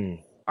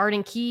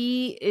Arden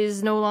Key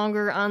is no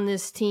longer on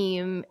this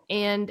team,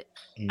 and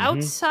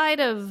outside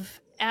of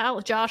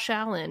Josh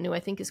Allen, who I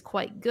think is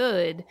quite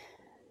good,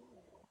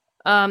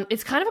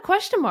 it's kind of a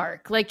question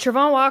mark. Like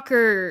Travon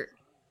Walker,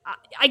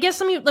 I guess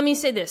let me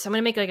say this. I'm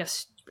going to make a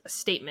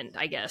statement,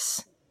 I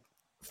guess.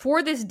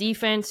 For this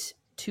defense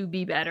to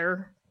be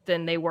better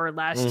than they were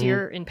last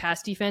year in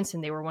pass defense,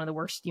 and they were one of the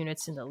worst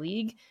units in the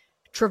league,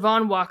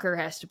 Travon Walker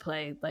has to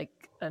play like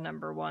a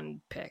number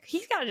 1 pick.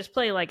 He's got to just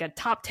play like a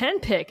top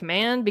 10 pick,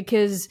 man,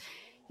 because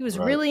he was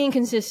really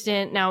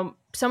inconsistent. Now,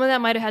 some of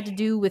that might have had to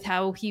do with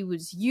how he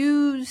was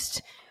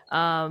used.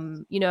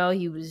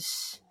 He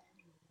was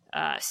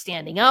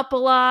standing up a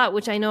lot,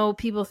 which I know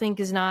people think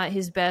is not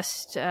his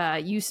best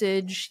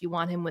usage. You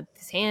want him with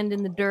his hand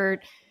in the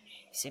dirt.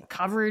 He's in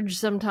coverage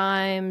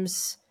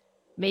sometimes.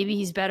 Maybe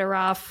he's better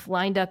off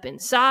lined up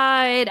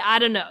inside. I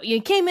don't know. He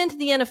came into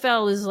the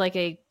NFL as like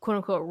a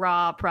quote-unquote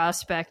raw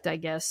prospect, I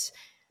guess.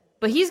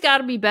 But he's got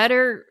to be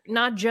better,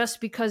 not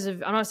just because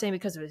of, I'm not saying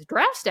because of his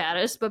draft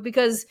status, but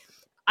because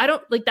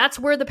that's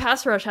where the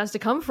pass rush has to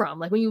come from.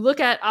 Like when you look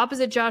at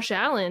opposite Josh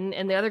Allen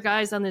and the other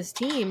guys on this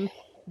team,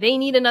 they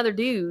need another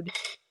dude.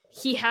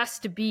 He has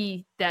to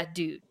be that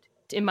dude,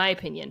 in my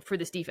opinion, for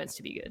this defense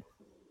to be good.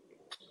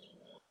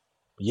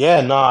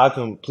 Yeah, no, I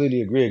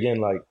completely agree. Again,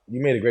 like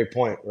you made a great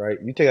point, right?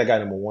 You take that guy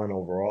number 1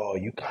 overall,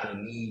 you kind of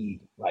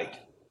need like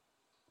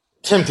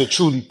him to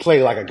truly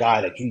play like a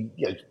guy that you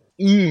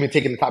even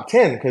take in the top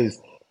 10, because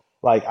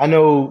like I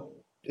know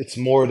it's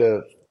more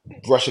the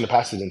rushing the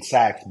passer than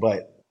sacks,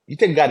 but you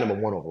take a guy number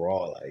 1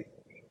 overall, like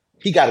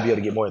he got to be able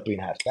to get more than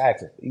 3.5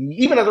 sacks,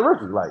 even as a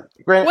rookie. Like,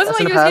 Grant, it wasn't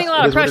like he was getting a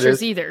lot of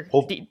pressures either,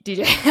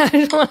 DJ.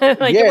 It wasn't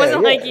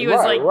like he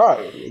was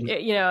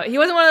he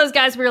wasn't one of those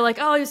guys where you're like,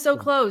 oh, he was so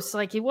close.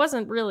 Like he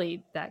wasn't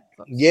really that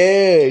close.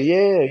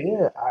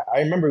 Yeah. I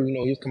remember, he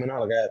was coming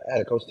out. Like I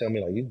had a coach tell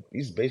me, like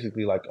he's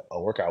basically like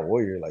a workout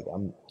warrior. Like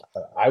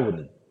I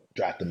wouldn't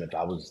draft him if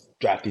I was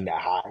drafting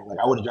that high. Like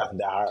I wouldn't draft him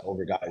that high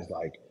over guys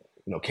like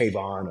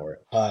Kayvon or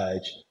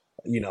Hudge.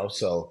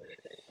 So.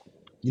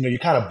 You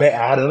kind of bet.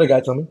 I had another guy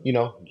tell me,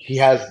 he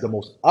has the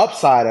most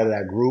upside out of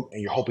that group,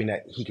 and you're hoping that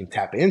he can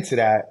tap into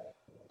that.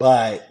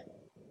 But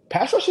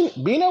pass rushing,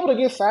 being able to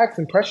get sacks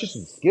and pressures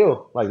is a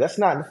skill. Like that's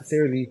not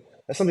necessarily,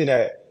 that's something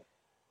that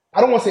I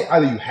don't want to say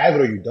either you have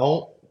it or you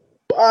don't.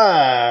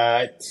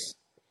 But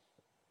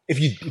if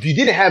you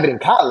didn't have it in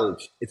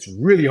college, it's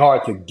really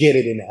hard to get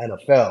it in the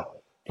NFL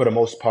for the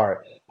most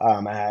part.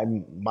 I had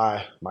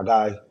my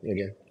guy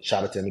again.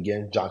 Shout out to him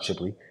again, John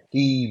Shipley.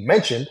 He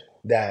mentioned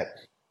that.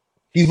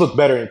 He's looked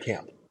better in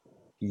camp.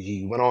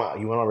 He went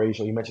on radio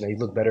show. He mentioned that he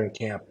looked better in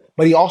camp,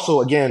 but he also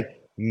again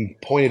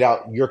pointed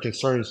out your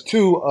concerns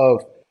too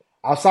of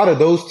outside of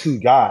those 2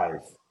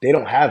 guys, they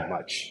don't have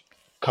much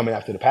coming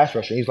after the pass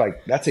rusher. And he's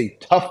like, that's a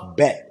tough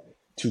bet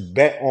to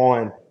bet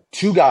on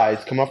two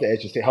guys come off the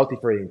edge to stay healthy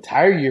for an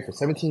entire year for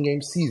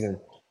 17-game season,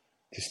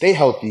 to stay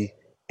healthy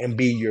and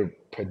be your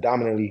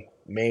predominantly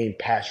main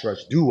pass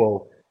rush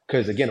duo.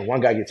 Because again, if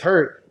one guy gets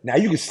hurt, now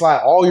you can slide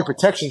all your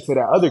protection to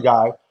that other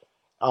guy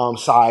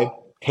side.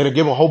 Hit or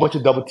give him a whole bunch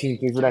of double teams,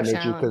 things of that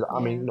nature. Because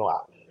I mean,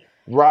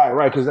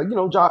 right. Because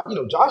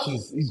Josh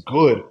he's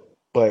good,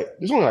 but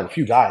there's only like a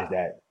few guys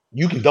that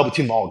you can double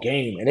team all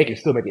game and they can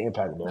still make an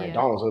impact. The Aaron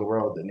Donalds of the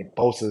world, the Nick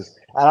Bosa's.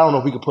 I don't know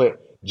if we could put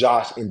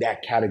Josh in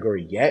that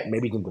category yet.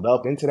 Maybe he can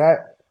develop into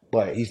that,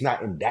 but he's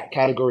not in that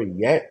category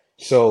yet.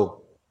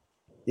 So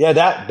yeah,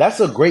 that's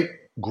a great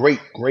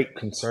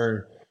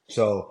concern.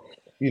 So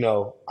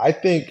I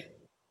think.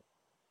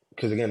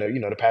 Because again,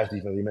 the pass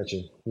defense you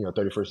mentioned,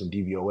 31st in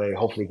DVOA.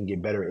 Hopefully, it can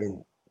get better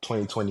in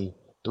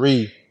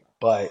 2023.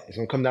 But it's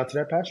gonna come down to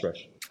that pass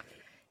rush.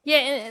 Yeah,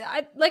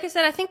 and like I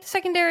said, I think the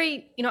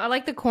secondary. I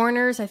like the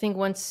corners. I think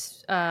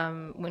once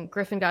when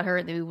Griffin got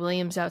hurt, maybe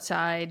Williams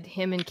outside,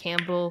 him and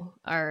Campbell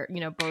are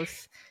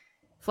both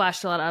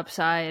flashed a lot of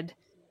upside.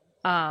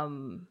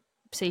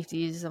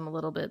 Safeties, I'm a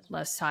little bit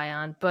less high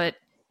on, but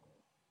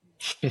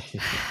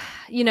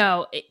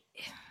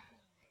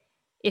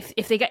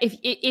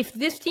If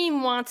this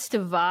team wants to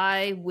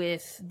vie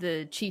with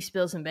the Chiefs,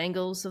 Bills, and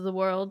Bengals of the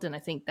world, and I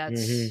think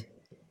that's,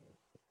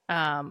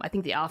 I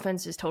think the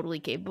offense is totally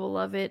capable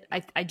of it.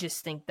 I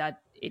just think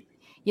that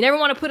you never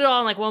want to put it all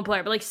on like one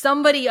player, but like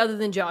somebody other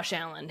than Josh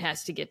Allen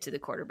has to get to the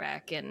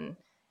quarterback, and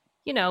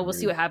we'll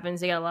see what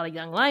happens. They got a lot of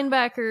young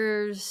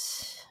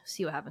linebackers.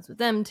 See what happens with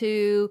them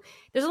too.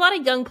 There's a lot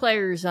of young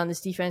players on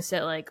this defense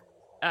that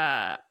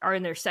are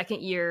in their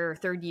second year,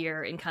 third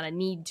year, and kind of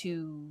need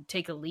to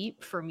take a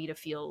leap for me to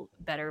feel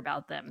better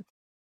about them.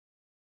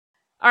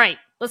 All right,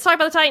 let's talk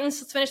about the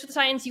Titans. Let's finish with the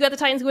Titans. You got the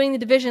Titans winning the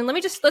division.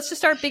 Let's just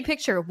start big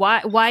picture.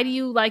 Why do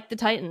you like the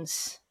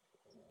Titans?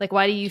 Like,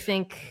 why do you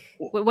think?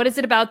 What is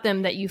it about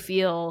them that you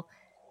feel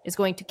is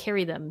going to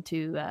carry them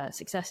to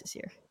success this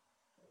year?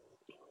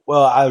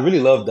 Well, I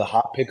really love the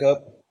Hop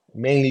pickup,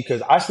 mainly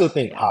because I still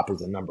think Hop is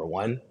the number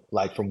one.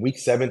 Like from week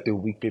 7 through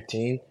week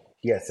 15,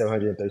 he had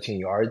 713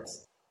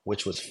 yards,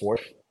 which was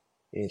fourth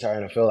in the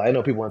entire NFL. I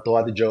know people want to throw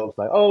out the jokes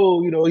like,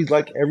 oh, he's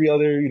like every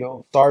other,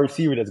 star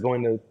receiver that's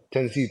going to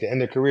Tennessee to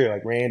end their career,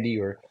 like Randy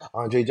or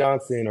Andre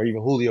Johnson or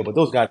even Julio. But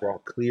those guys are all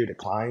clear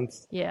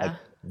declines. Yeah. Like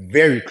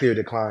very clear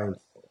declines.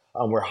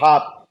 Where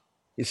Hop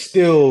is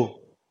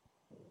still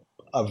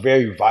a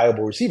very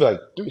viable receiver.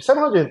 Like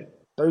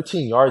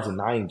 713 yards in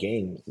 9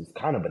 games is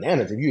kind of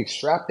bananas. If you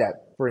extract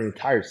that for an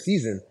entire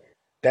season,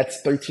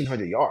 that's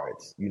 1,300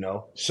 yards,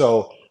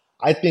 So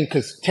I think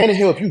because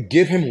Tannehill, if you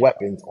give him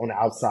weapons on the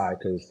outside,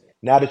 because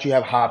now that you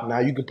have Hop, now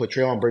you can put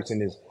Treylon Burks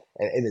in his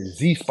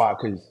Z spot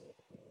because,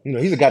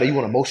 he's a guy that you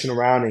want to motion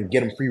around and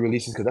get him free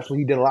releases because that's what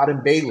he did a lot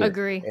in Baylor.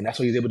 Agree. And that's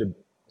what he's able to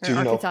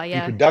Arkansas, be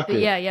productive.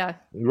 Yeah.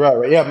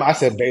 Right. Yeah, I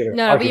said Baylor.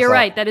 No, Arkansas. but you're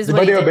right. That is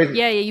what he did.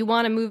 Yeah, you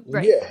want to move.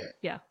 Right.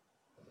 Yeah.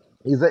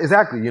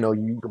 Exactly. You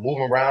can move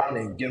him around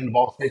and get him the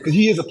ball because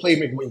he is a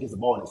playmaker when he gets the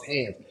ball in his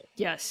hands.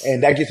 Yes.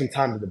 And that gives him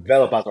time to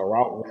develop as a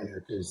route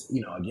runner because,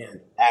 again,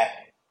 at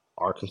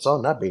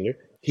Arkansas, not Baylor,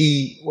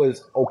 he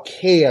was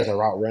okay as a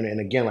route runner. And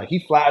again, like he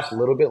flashed a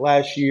little bit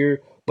last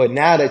year, but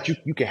now that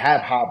you can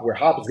have Hop, where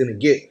Hop is going to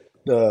get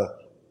the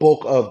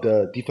bulk of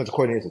the defensive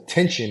coordinator's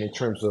attention in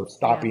terms of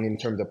stopping, in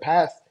terms of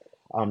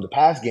the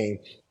pass game.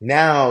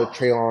 Now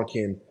Treylon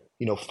can,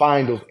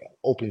 find those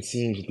open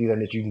seams and things like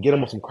that. You can get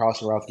him on some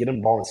crossing routes, get him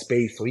the ball in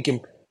space so he can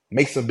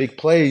make some big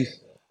plays.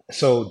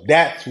 So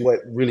that's what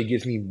really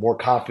gives me more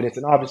confidence.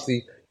 And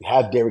obviously, you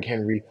have Derrick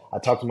Henry. I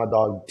talked to my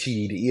dog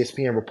T, the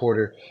ESPN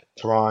reporter,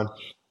 Teron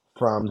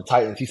from the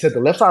Titans. He said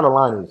the left side of the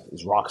line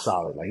is rock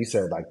solid. Like he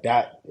said, like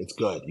that, it's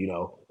good.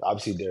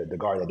 Obviously the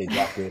guard that they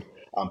drafted,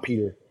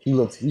 Peter.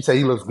 He said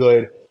he looks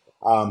good.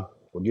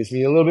 What gets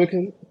me a little bit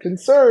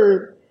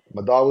concerned,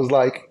 my dog was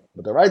like,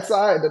 but the right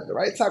side, the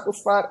right tackle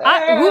spot.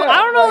 I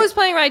don't know who's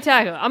playing right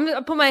tackle. I'm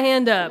gonna put my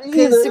hand up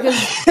because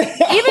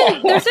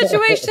even their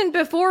situation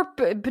before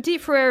Petit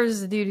Frere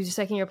is the dude who's a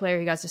second-year player.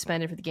 He got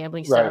suspended for the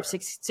gambling stuff,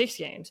 6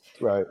 games.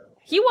 Right.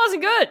 He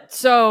wasn't good,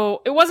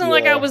 so it wasn't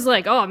like I was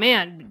like, oh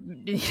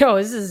man,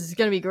 this is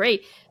gonna be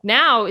great.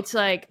 Now it's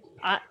like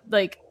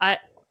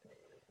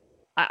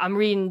I'm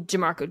reading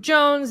Jamarco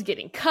Jones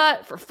getting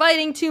cut for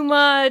fighting too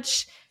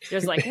much.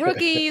 There's like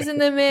rookies in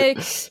the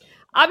mix.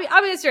 I'll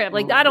be straight up.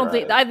 Like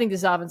I think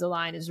this offensive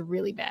line is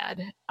really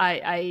bad.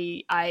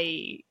 I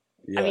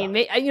mean,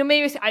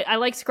 maybe I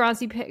like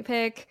Skroncy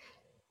pick.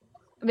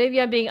 Maybe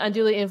I'm being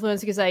unduly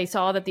influenced because I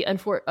saw that the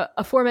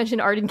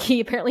aforementioned Arden Key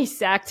apparently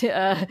sacked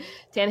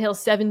Tannehill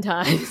 7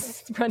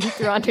 times running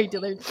through Andre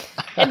Dillard,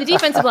 and the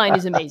defensive line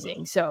is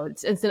amazing. So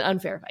it's an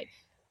unfair fight.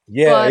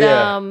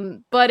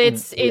 But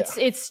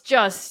it's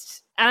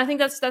just, and I think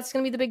that's going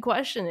to be the big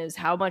question: is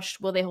how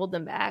much will they hold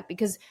them back?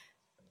 Because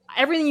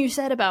everything you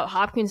said about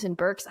Hopkins and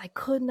Burks, I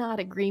could not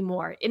agree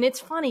more. And it's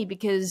funny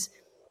because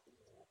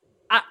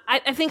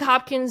I think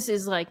Hopkins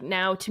is like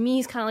now, to me,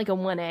 he's kind of like a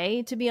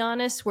 1A, to be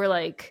honest, where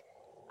like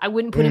I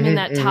wouldn't put him in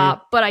that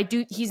top, but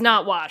he's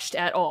not washed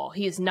at all.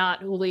 He is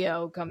not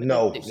Julio coming.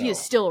 He is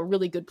still a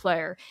really good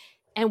player.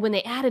 And when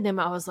they added him,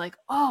 I was like,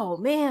 oh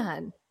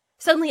man,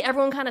 suddenly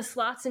everyone kind of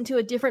slots into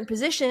a different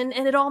position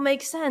and it all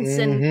makes sense.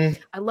 And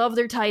I love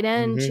their tight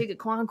end, Chig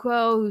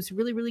Okonkwo, who's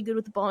really, really good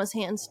with the ball in his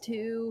hands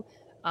too.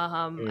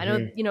 I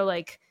know,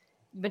 like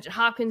you mentioned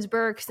Hopkins,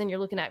 Burks, then you're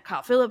looking at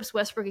Kyle Phillips,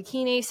 Westbrook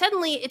Akine.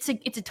 Suddenly it's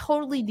a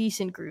totally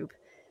decent group.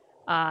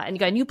 And you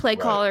got a new play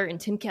caller in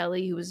Tim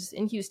Kelly, who was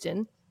in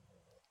Houston.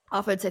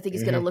 Offense, I think,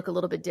 is going to look a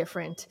little bit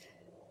different.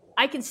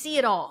 I can see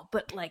it all,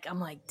 but I'm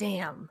like,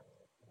 damn,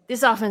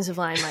 this offensive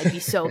line might be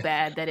so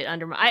bad that it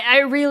undermines.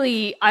 I'm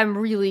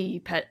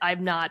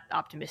not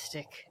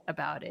optimistic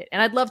about it,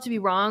 and I'd love to be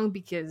wrong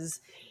because,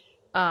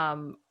 I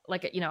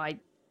like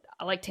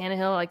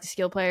Tannehill, I like the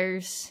skill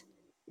players.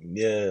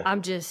 Yeah,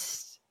 I'm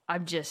just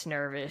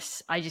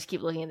nervous. I just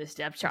keep looking at this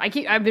depth chart.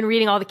 I've been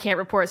reading all the camp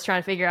reports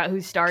trying to figure out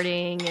who's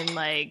starting, and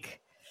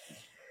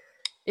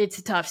it's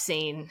a tough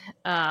scene.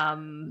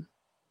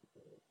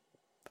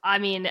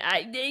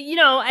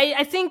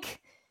 I think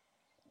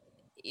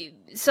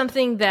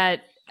something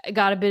that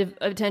got a bit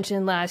of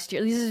attention last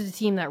year. This is a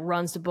team that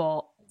runs the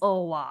ball a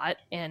lot,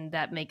 and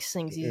that makes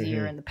things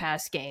easier in the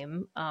pass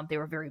game. They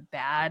were very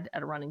bad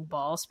at running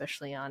ball,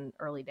 especially on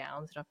early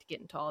downs. I don't have to get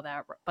into all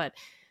that, but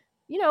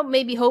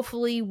maybe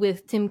hopefully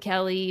with Tim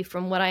Kelly,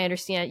 from what I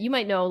understand, you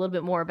might know a little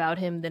bit more about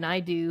him than I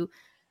do.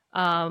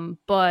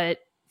 But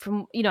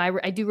from,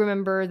 I do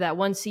remember that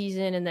one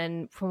season, and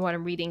then from what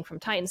I'm reading from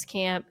Titans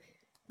camp, a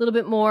little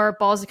bit more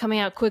balls are coming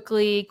out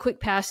quickly, quick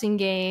passing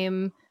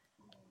game.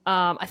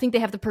 I think they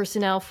have the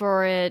personnel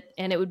for it,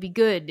 and it would be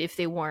good if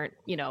they weren't,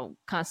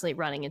 constantly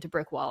running into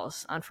brick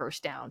walls on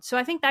first down. So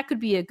I think that could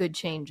be a good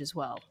change as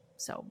well.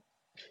 So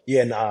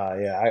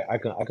I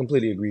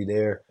completely agree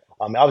there.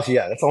 Obviously,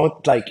 that's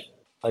all.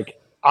 Like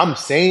I'm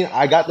saying,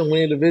 I got them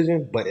winning the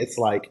division, but it's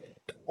like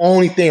the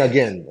only thing,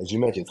 again, as you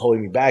mentioned,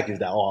 holding me back is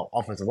that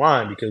offensive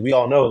line, because we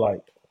all know,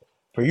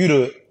 for you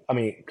to,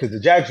 because the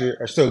Jags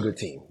are still a good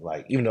team.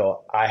 Even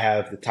though I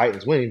have the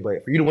Titans winning,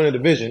 but for you to win a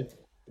division,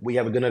 we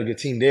have another good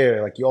team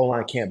there. Your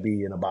O-line can't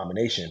be an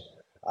abomination.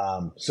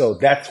 So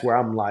that's where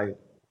I'm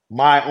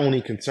my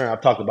only concern. I've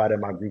talked about it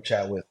in my group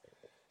chat with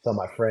some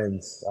of my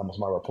friends, some of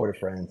my reporter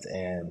friends,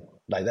 and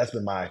that's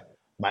been my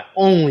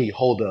only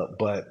holdup.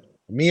 But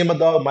me and my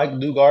dog Mike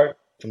Dugard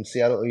from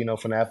Seattle,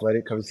 from the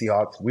Athletic, covers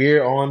Seahawks.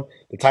 We're on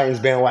the Titans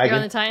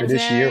bandwagon for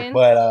this year,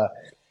 but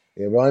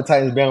we're on the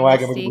Titans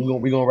bandwagon.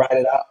 We're gonna ride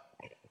it out.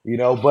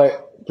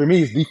 But for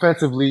me, it's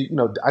defensively,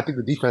 I think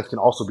the defense can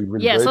also be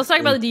really good. So let's talk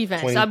about the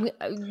defense.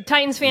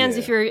 Titans fans,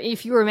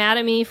 if you were mad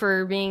at me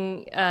for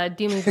being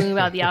doom and gloom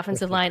about the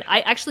offensive line,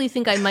 I actually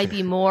think I might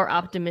be more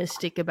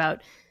optimistic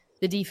about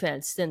the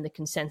defense than the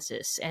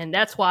consensus. And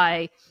that's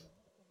why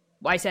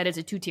I said it's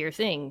a two-tier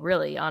thing,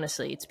 really,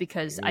 honestly. It's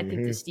because I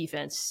think this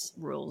defense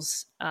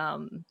rules.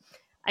 The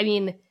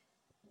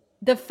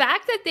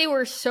fact that they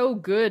were so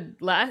good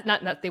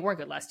they weren't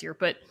good last year,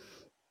 but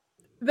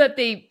that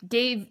they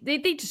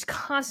just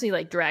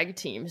constantly drag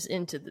teams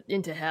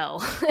into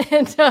hell.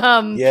 And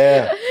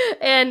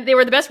and they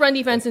were the best run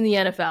defense in the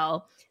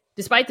NFL,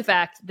 despite the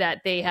fact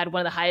that they had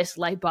one of the highest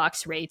light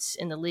box rates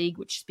in the league,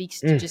 which speaks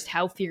to just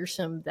how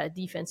fearsome that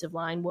defensive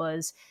line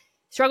was.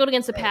 Struggled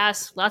against the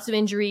pass, lots of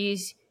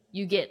injuries.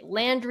 You get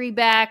Landry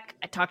back.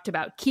 I talked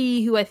about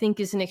Key, who I think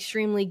is an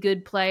extremely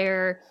good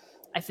player.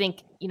 I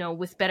think,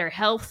 with better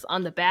health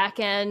on the back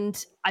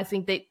end, I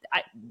think they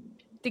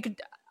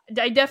could.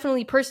 I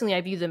definitely, personally,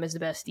 I view them as the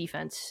best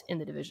defense in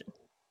the division.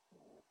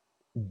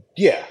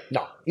 Yeah,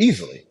 no,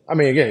 easily.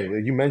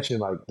 Again, you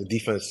mentioned the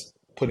defense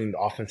putting the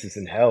offenses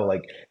in hell.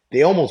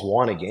 They almost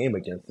won a game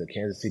against the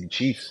Kansas City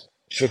Chiefs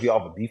strictly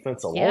off of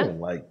defense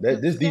alone.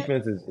 This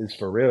defense is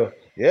for real.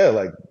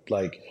 Yeah,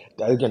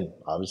 again,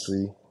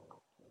 obviously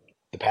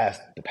the pass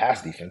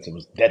defense, it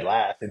was dead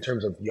last in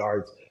terms of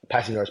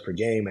passing yards per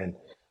game, and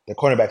the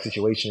cornerback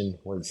situation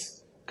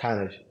was kind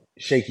of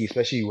shaky,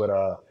 especially with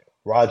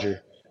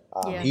Roger.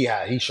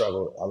 He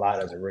struggled a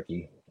lot as a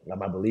rookie.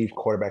 I believe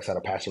quarterbacks had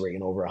a passer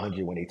rating over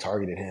 100 when they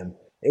targeted him.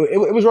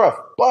 It was rough,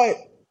 but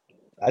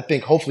I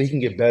think hopefully he can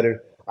get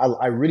better.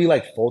 I really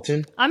like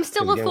Fulton. I'm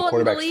still a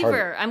Fulton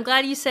believer. I'm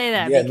glad you say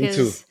that,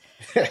 because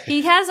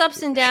he has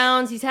ups and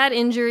downs. He's had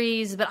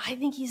injuries, but I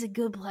think he's a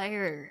good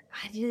player.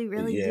 I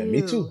really do. Yeah,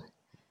 me too.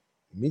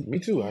 Me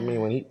too. Yeah.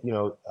 When he,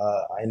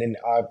 and then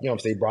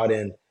they brought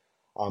in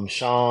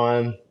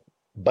Sean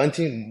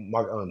Bunting,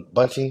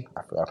 Bunting.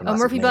 I forgot.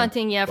 Murphy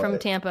Bunting, from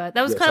Tampa.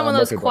 That was kind of one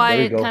of those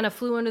quiet, kind of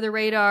flew under the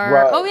radar.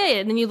 Right. Oh yeah,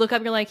 and then you look up,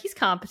 and you're like, he's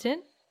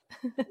competent.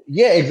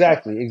 Yeah,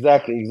 exactly.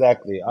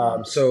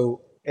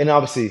 So, and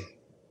obviously,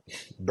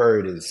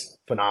 Bird is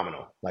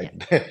phenomenal.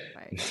 There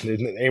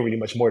ain't really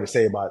much more to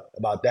say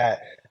about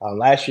that.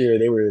 Last year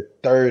they were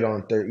third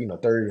and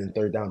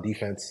third down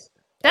defense.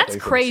 That's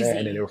crazy.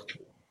 And then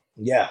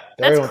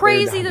that's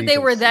crazy that they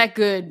were that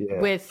good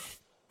with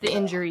the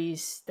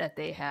injuries that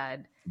they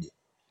had.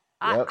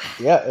 And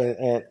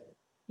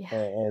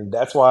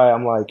that's why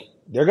I'm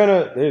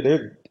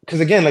they're because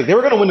again, they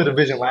were gonna win the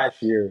division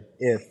last year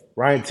if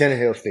Ryan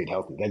Tannehill stayed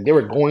healthy. Like they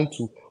were going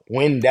to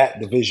win that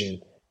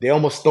division. They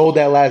almost stole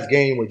that last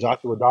game with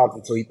Joshua Dobbs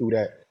until he threw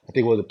that. I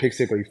think it was a pick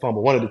six or he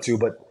fumbled, one of the two.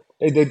 But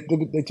they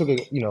took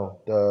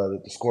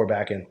the score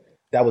back, and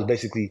that was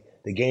basically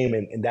the game.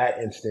 In that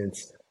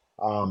instance,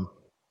 and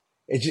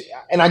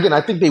again,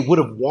 I think they would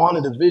have won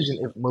a division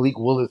if Malik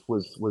Willis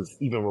was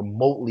even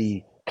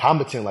remotely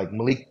competent. Like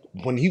Malik,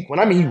 when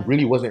I mean he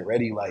really wasn't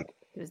ready. Like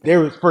there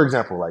was, for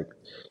example, like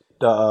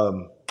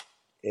the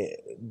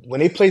when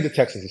they played the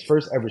Texans, his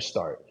first ever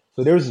start.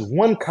 So there was this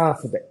one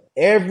concept that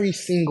every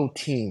single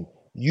team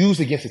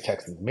used against the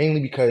Texans,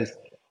 mainly because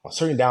on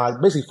certain downs,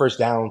 basically first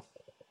downs,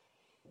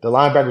 the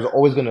linebackers are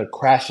always going to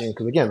crash in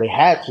because again they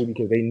had to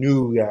because they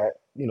knew that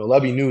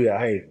Lovey knew that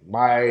hey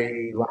my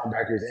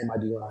linebackers and my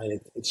D line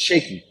it's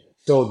shaky.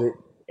 So that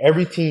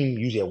every team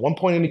usually at one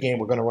point in the game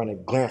we're going to run a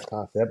glance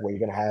concept where you're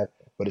going to have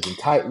but it's in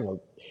tight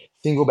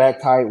single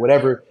back tight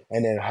whatever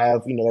and then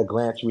have that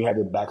glance where you have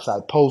the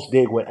backside post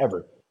dig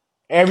whatever.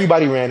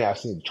 Everybody ran it. I've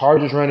seen the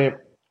Chargers run it,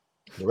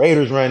 the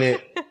Raiders run it,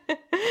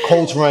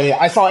 Colts run it.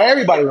 I saw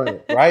everybody run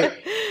it, right?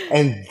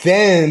 And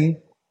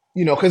then,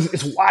 because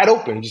it's wide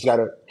open. You just got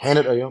to hand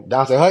it,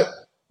 downside hut,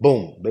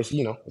 boom.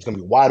 Basically, it's going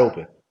to be wide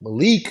open.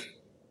 Malik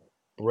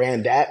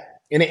ran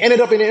that, and it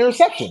ended up in an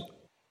interception.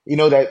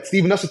 That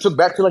Steven Nelson took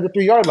back to like the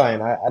 3-yard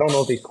line. I don't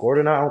know if they scored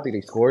or not. I don't think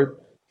they scored.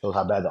 Shows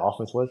how bad the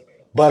offense was.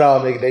 But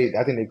I think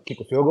they kicked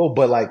a field goal.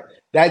 But like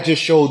that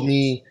just showed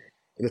me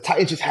the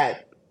Titans just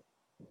had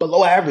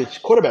below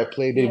average quarterback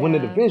play. They win the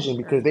division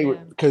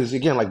because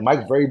again, like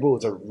Mike Vrabel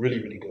is a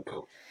really, really good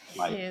coach.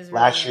 Like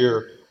last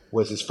year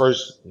was his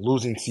first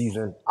losing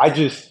season.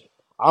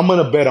 I'm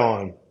gonna bet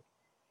on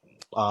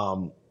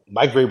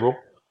Mike Vrabel,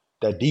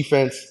 that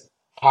defense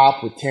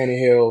top with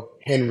Tannehill,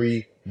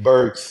 Henry,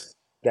 Burks,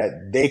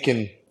 that they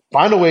can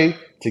find a way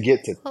to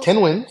get to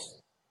 10 wins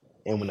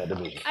and win that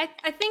division.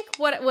 I think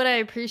what I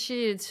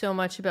appreciated so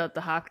much about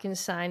the Hopkins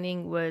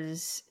signing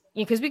was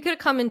because we could have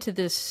come into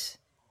this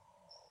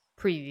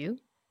preview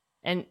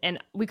and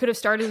we could have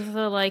started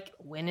with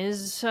when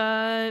is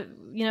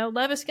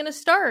Levis gonna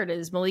start?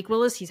 Is Malik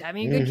Willis, he's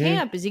having a good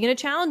camp, is he gonna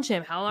challenge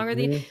him? How long are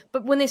they?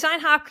 But when they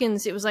signed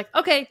Hopkins, it was like,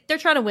 okay, they're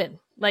trying to win.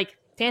 Like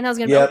Tannehill's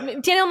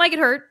gonna Tannehill might get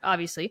hurt,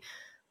 obviously,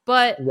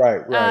 but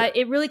right.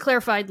 It really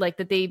clarified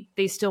that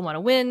they still want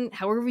to win,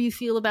 however you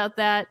feel about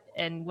that,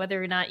 and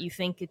whether or not you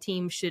think a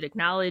team should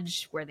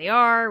acknowledge where they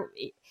are,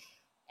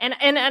 and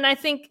I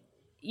think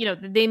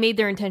they made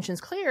their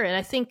intentions clear, and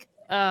I think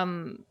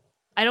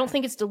I don't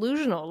think it's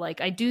delusional.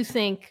 I do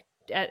think,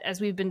 as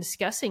we've been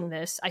discussing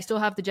this, I still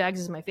have the Jags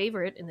as my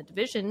favorite in the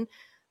division.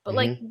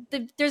 But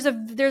there's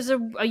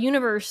a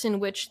universe in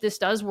which this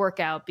does work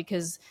out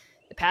because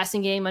the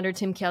passing game under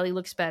Tim Kelly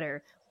looks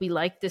better. We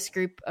like this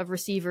group of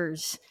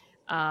receivers.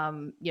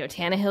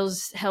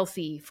 Tannehill's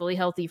fully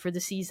healthy for the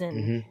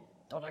season.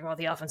 Don't talk about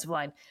the offensive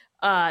line.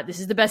 This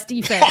is the best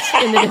defense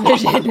in the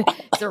division.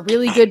 It's a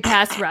really good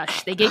pass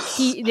rush. They get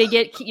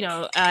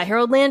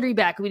Harold Landry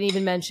back. We didn't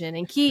even mention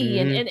and Key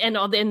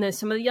and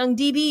some of the young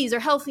DBs are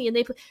healthy and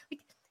they play.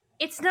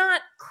 It's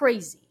not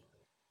crazy.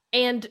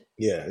 And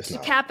to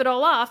cap it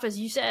all off, as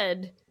you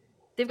said,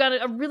 they've got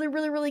a really,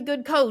 really, really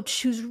good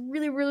coach who's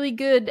really, really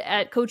good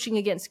at coaching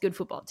against good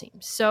football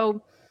teams.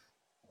 So,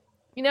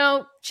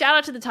 shout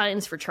out to the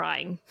Titans for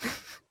trying.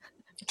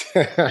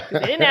 They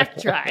didn't have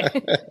to try.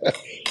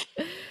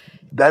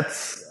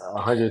 That's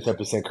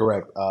 110%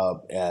 correct.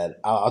 And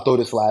I'll throw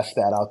this last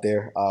stat out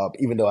there.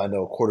 Even though I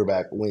know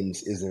quarterback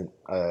wins isn't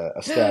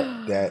a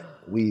stat that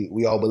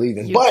we all believe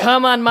in.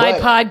 Come on my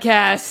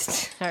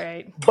podcast. All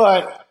right.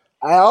 But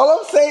all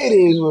I'm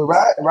saying is with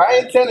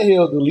Ryan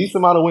Tannehill, the least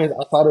amount of wins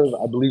outside of,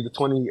 I believe, the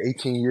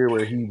 2018 year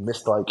where he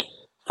missed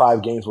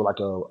 5 games with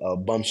a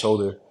bum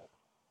shoulder.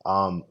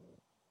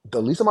 The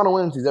least amount of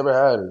wins he's ever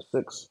had is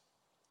 6.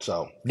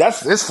 So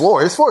that's his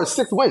floor. His floor is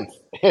 6 wins.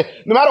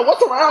 No matter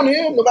what's around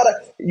him,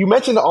 you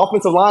mentioned the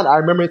offensive line. I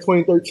remember in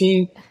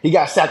 2013, he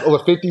got sacked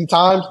over 50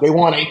 times. They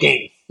won 8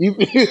 games. You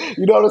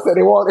know what I'm saying?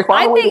 They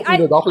found a way to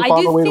the Dolphins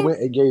found a way to win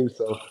 8 games.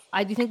 So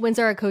I do think wins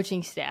are a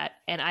coaching stat.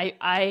 And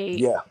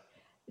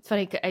it's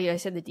funny, I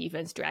said the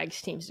defense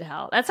drags teams to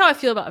hell. That's how I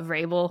feel about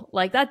Vrabel.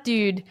 That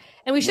dude,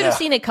 and we should have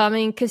seen it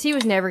coming because he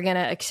was never going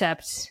to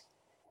accept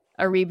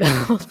a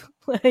rebuild.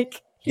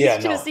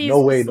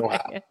 No way, no how.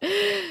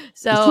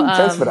 So too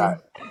intense for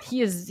that.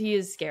 He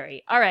is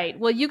scary. All right.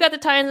 Well, you got the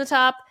Titans on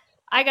top.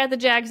 I got the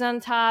Jags on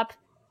top.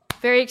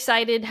 Very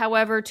excited,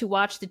 however, to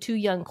watch the 2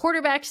 young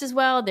quarterbacks as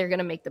well. They're going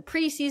to make the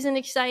preseason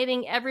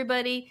exciting.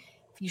 Everybody,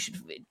 you should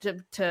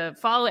to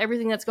follow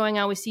everything that's going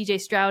on with CJ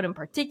Stroud in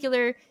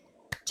particular.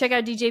 Check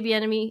out DJ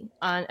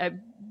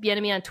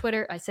Bienemy on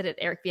Twitter. I said it,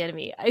 Eric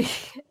Bienemy.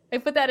 I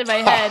put that in my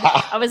head.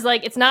 I was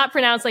like, it's not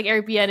pronounced like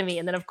Eric Bienemy,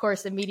 and then of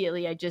course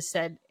immediately I just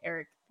said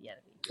Eric Bienemy.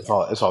 It's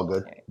all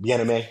good. Right.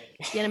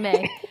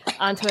 Bienemy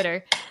on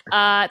Twitter.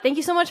 Thank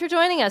you so much for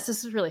joining us.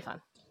 This was really fun.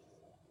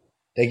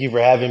 Thank you for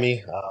having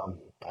me.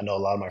 I know a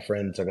lot of my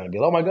friends are going to be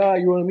like, oh my God,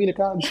 you were on the Mina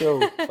show.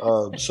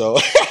 So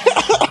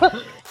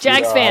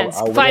Jags know, fans,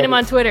 I find him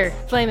on Twitter.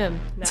 Flame him.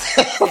 No,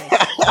 just kidding.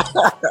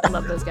 I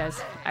love those guys.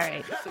 All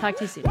right. Talk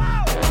to you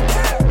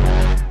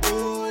soon.